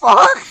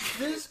fuck?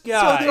 This So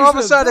guy. all of a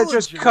He's a sudden, it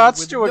just villager cuts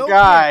with to a no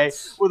guy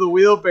pants. with a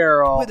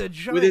wheelbarrow, With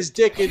a with his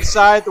giant- dick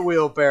inside the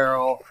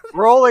wheelbarrow,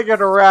 rolling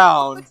it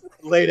around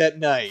late at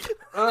night.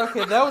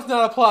 Okay, that was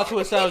not a plot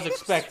twist I was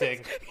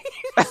expecting.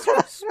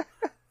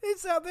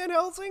 Is that Van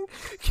Helsing?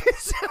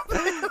 Is that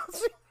Van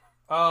Helsing?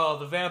 Oh,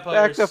 the vampire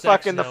Back to sex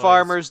fucking the noise.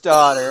 farmer's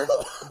daughter.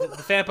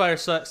 The vampire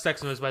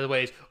sex noise, by the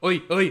way, is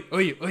oi, oi,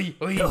 oi, oi,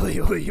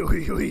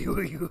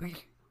 oi.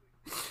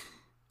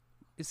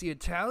 Is he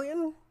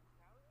Italian?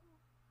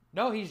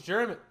 No, he's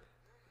German.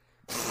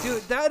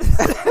 Dude, that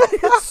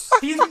is...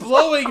 He's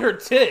blowing her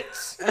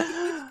tits.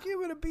 He's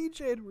giving a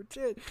BJ to her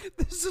tit.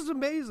 This is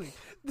amazing.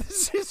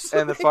 This is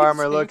And the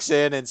farmer amazing. looks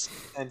in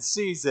and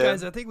sees him.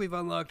 Guys, I think we've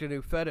unlocked a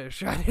new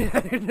fetish. I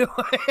didn't know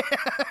I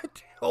had.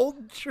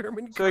 Old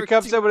German So he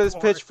comes up with his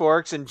cartoon porn.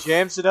 pitchforks and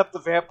jams it up the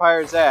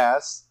vampire's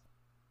ass.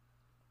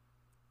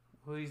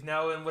 Well, he's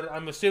now in what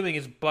I'm assuming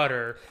is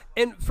butter.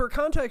 And for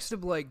context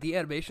of like the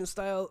animation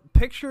style,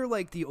 picture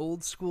like the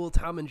old school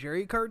Tom and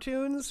Jerry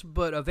cartoons,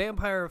 but a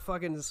vampire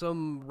fucking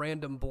some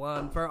random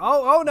blonde fur.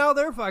 Oh, now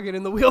they're fucking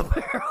in the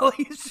wheelbarrow.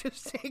 He's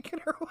just taking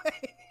her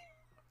away.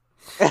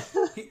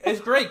 It's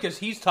great because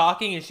he's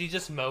talking and she's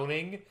just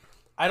moaning.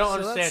 I don't So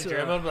understand that's,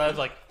 German, but I was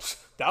like,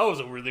 that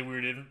was a really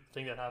weird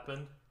thing that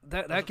happened.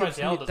 That surprised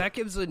Al doesn't. that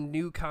gives a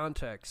new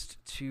context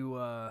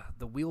to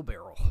the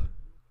wheelbarrow.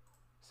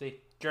 See,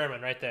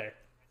 German right there.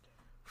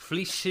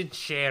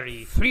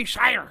 Flieschenschere.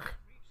 Frieshire.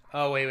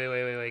 Oh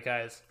wait,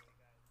 guys.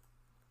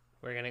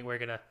 We're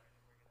gonna.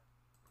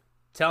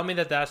 Tell me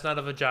that that's not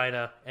a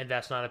vagina and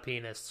that's not a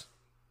penis.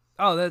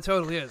 Oh, that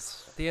totally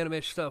is the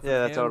animation stuff. Yeah,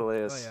 that man. totally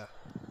is. Oh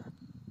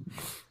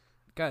yeah.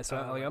 Guys, Oh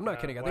I'm my not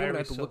kidding. I God. think Why I'm are gonna we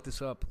have to so- look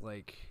this up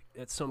like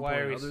at some Why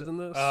point are we other so- than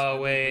this. Oh I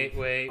wait.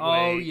 think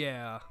Oh wait.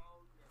 yeah.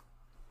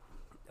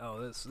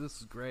 Oh, this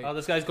is great. Oh,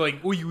 this guy's going.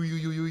 Ooh, ooh,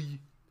 ooh, ooh, ooh.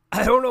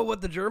 I don't know what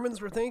the Germans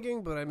were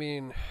thinking, but I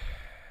mean,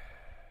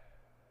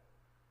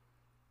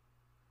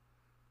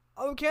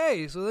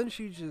 okay. So then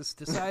she just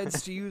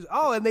decides to use.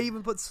 Oh, and they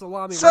even put salami.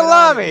 Right on it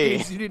Salami! in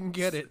case you didn't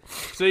get it.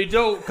 So you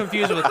don't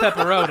confuse it with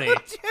pepperoni.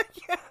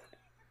 Yeah.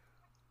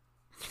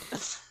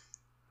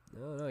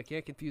 No, I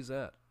can't confuse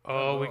that.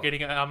 Oh, we're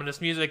getting ominous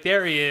music.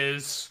 There he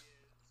is.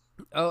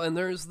 Oh, and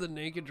there's the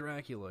naked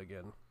Dracula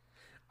again.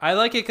 I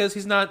like it because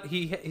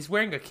he's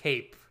wearing a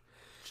cape.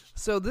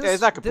 So this, Yeah,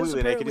 he's not this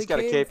completely naked. He's got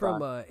a apparently cape came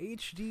from on.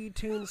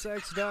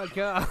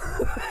 HDTunesex.com.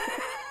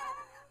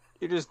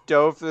 He just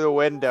dove through the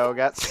window,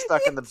 got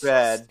stuck in the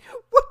bed.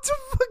 What the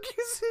fuck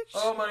is it?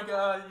 Oh my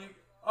god.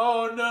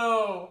 Oh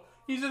no.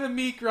 He's in a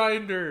meat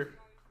grinder.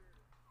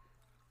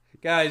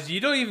 Guys, you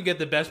don't even get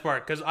the best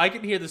part because I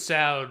can hear the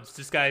sounds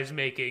this guy's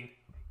making.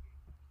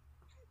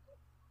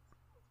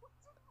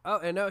 Oh,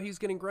 and now he's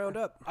getting ground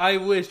up. I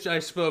wish I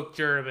spoke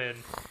German.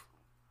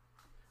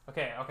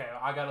 Okay,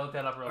 I gotta look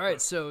that up real All quick. right,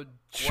 so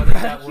What is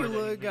that word that Dracula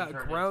he's being got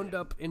turned ground into?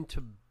 up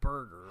into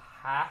burger.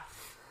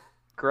 Half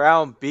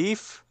Ground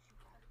beef?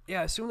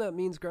 Yeah, I assume that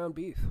means ground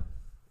beef.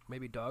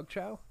 Maybe dog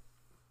chow?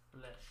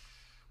 flesh.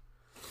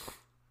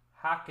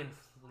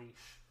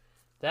 Hackenfleisch.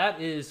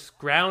 That is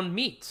ground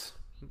meat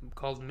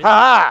called mince.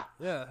 Ha!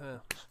 Yeah.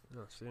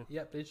 Oh, see.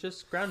 Yep, it's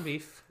just ground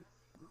beef.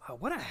 Wow,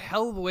 what a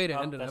hell of a way to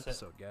Oh, end an that's it.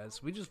 episode,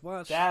 guys. We just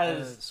watched That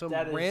is- some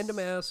that is- random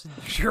ass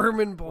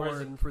German Where's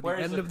porn it- for the where's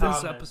end the of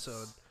this comments?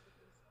 episode.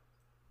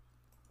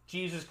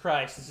 Jesus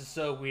Christ, this is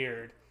so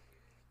weird.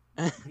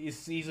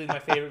 It's easily my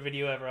favorite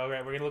video ever. All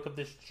right, we're gonna look up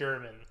this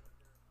German.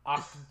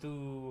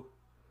 Achtu.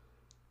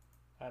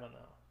 I don't know.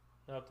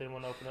 Nope, didn't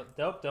want to open up.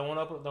 Nope, don't want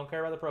to open. Don't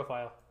care about the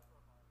profile.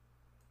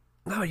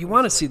 No, you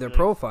want to see their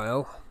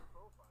profile.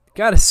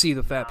 Got to see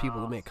the fat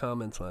people that make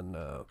comments on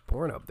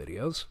Pornhub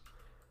videos.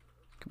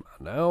 Come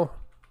on now.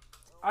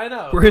 I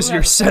know. Where's Who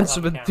your has a sense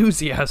of Pornhub account?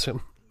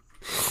 enthusiasm?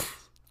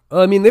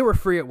 Well, I mean, they were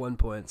free at one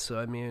point, so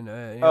I mean,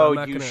 Oh, I'm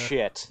not you gonna...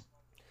 shit.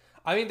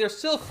 I mean, they're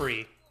still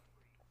free.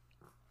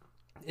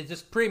 It's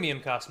just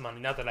premium costs money.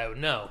 Not that I would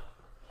know.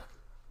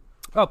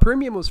 Oh,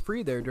 premium was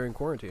free there during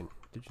quarantine.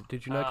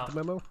 Did you not get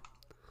the memo?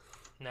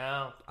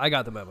 No. I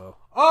got the memo.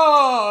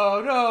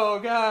 Oh no,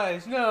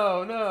 guys!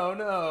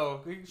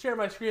 No! Share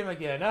my screen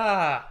again.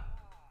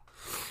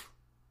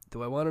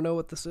 Do I want to know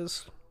what this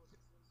is?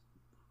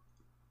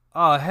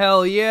 Oh,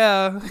 hell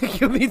yeah.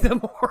 Give me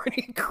them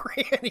horny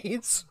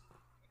grannies.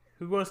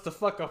 Who wants to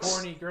fuck a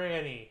horny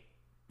granny?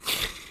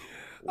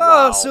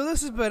 Wow. Oh, so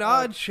this has been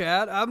Odd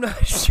Chat. I'm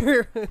not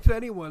sure if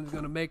anyone's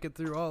going to make it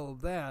through all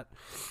of that.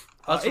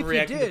 Also if you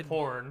reacting to did-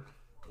 porn.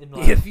 In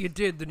life. If you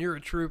did, then you're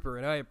a trooper,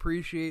 and I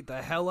appreciate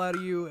the hell out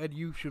of you, and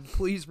you should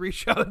please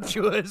reach out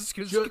to us,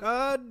 because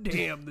god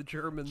damn the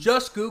Germans.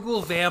 Just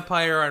Google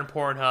vampire on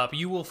Pornhub.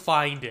 You will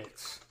find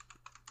it.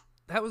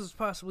 That was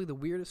possibly the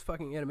weirdest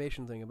fucking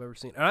animation thing I've ever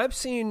seen. And I've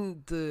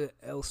seen the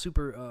El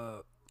Super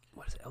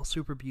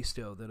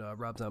Bisto that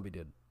Rob Zombie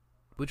did,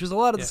 which is a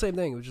lot of the same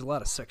thing, which is a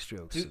lot of sex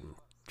jokes and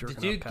The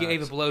jerking dude off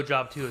gave a cocks.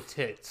 blowjob to a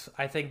tit.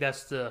 I think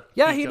that's the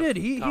Yeah, peak he of did.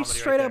 He comedy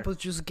straight right up there. was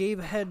just gave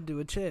a head to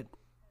a tit.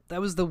 That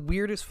was the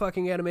weirdest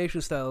fucking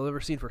animation style I've ever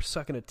seen for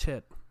sucking a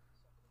tit.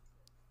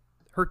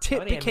 Her tit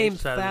many became animation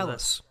styles is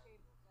phallus.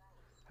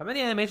 How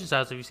many animation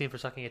styles have you seen for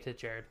sucking a tit,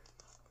 Jared?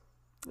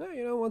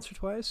 Once or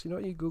twice.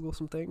 You Google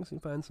some things, you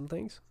find some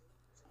things.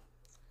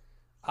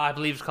 I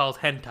believe it's called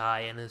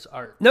hentai and is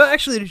art. No,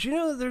 actually, did you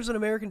know that there's an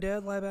American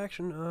Dad live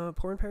action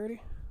porn parody?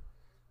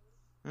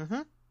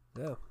 Mm-hmm.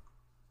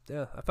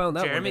 Yeah, I found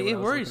that one Jeremy, day when it I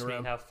was worries looking me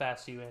around. how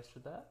fast you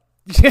answered that.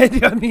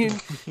 Yeah, I mean,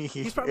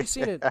 he's probably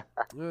seen it.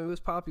 It was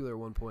popular at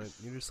one point.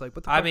 You're just like,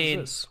 what the fuck I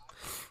mean, is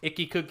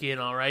Icky cookie and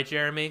all right,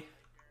 Jeremy.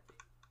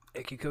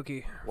 this? Icky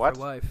Cookie What?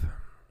 for life.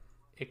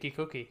 Icky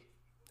cookie.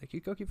 Icky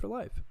Cookie for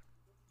life.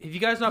 Have you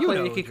guys not You played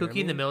know, Icky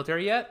Cookie in the Jeremy.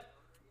 military yet?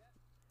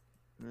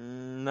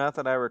 Not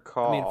that I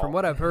recall. I mean, from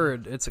what I've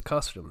heard, it's a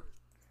custom.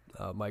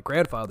 My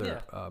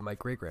grandfather, Yeah. my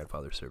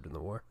great-grandfather served in the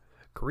war,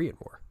 Korean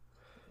War.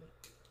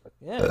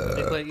 Yeah.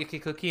 They played Icky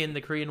Cookie in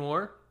the Korean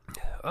War.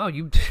 Oh,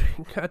 you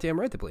goddamn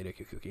right they played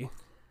Icky Cookie.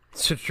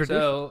 It's a tradition.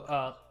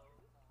 So,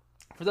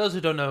 for those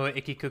who don't know what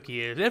Icky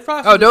Cookie is,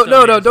 Oh,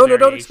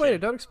 don't explain it.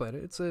 Don't explain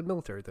it. It's a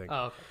military thing.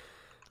 Oh, okay.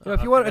 You know,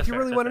 if you want, if you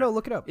really want to know,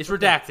 look it up. It's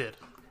redacted.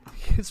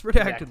 It's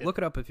redacted. Look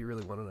it up if you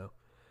really want to know.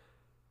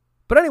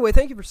 But anyway,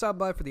 thank you for stopping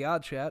by for the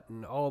Odd Chat,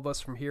 and all of us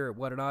from here at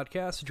What an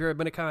Oddcast. Jared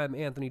Minikheim,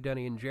 Anthony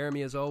Denny, and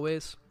Jeremy, as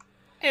always.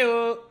 Hey.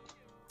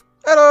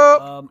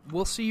 Hello.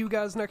 We'll see you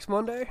guys next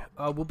Monday.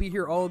 We'll be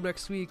here all of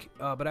next week,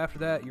 but after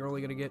that, you're only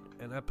going to get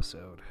an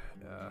episode.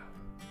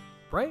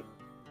 Right?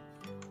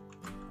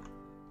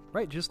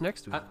 Right, just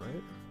next week,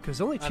 right?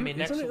 Because only two.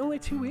 Isn't it only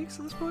 2 weeks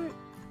at this point?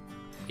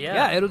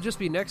 Yeah. It'll just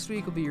be next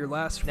week. Will be your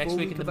last Next full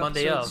week week and of the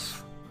Monday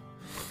episodes.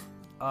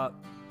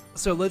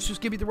 So let's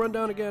just give you the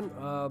rundown again.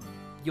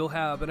 You'll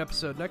have an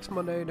episode next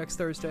Monday, next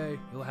Thursday.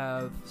 You'll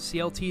have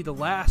CLT. The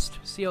last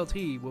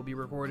CLT will be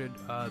recorded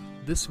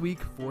this week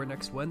for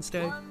next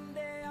Wednesday.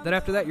 Then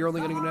after that, you're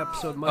only going to get an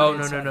episode Monday. Oh,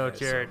 and no,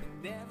 Saturday,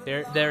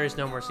 Jared. There is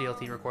no more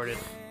CLT recorded.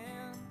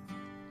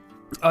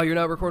 Oh, you're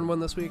not recording one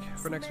this week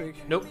for next week?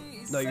 Nope.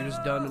 No, you're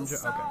just done.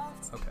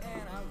 Okay.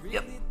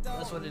 Yep.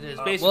 That's what it is.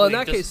 Basically, Well, in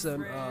that just- case,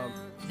 then,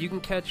 you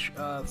can catch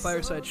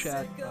Fireside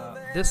Chat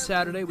this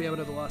Saturday. We have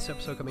another last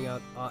episode coming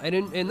out. And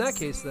in that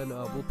case, then,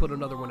 we'll put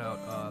another one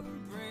out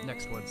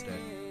next Wednesday.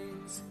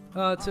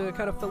 To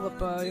kind of fill up,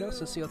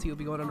 since CLT will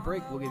be going on a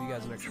break, we'll give you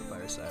guys an extra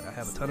Fireside. I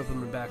have a ton of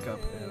them in backup,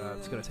 and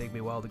it's going to take me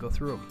a while to go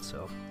through them.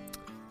 So,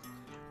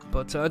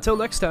 but until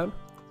next time,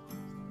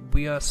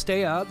 we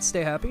stay odd,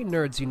 stay happy,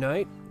 nerds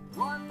unite.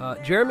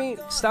 Jeremy,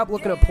 stop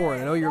looking up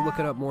porn. I know you're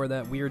looking up more of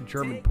that weird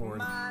German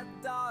porn.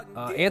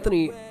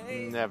 Anthony,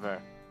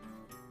 Never.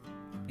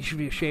 you should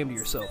be ashamed of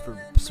yourself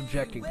for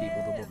subjecting people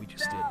to what we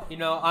just did. You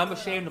know, I'm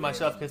ashamed of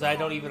myself because I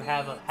don't even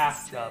have a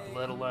half job,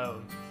 let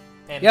alone.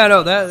 Yeah,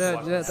 no,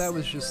 that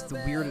was just the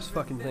weirdest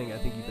fucking thing I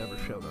think you've ever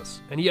shown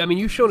us. And yeah, I mean,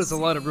 you've shown us a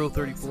lot of Rule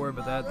 34,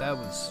 but that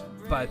was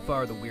by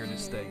far the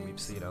weirdest thing we've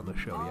seen on the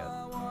show yet.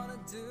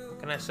 What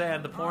can I say?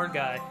 I'm the porn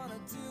guy.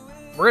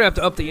 We're gonna have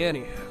to up the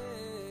ante.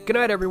 Good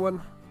night,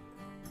 everyone.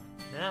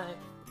 Night.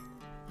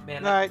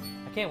 Man, Night.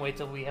 I can't wait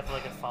till we have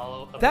like a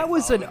follow. That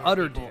was an following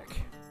utter people.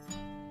 dick.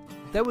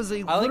 That was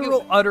a I like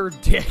literal it- utter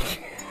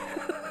dick.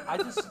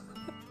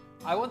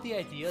 I want the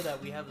idea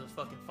that we have this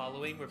fucking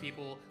following where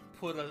people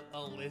put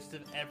a list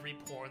of every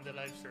porn that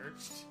I've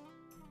searched.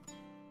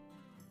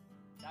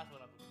 That's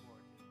what I'm looking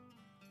forward to.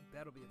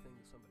 That'll be a thing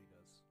that somebody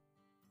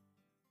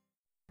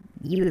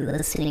does. You're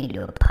listening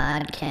to a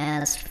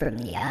podcast from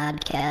the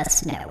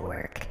Oddcast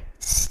Network.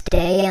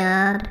 Stay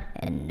on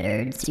and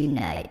nerds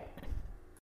unite.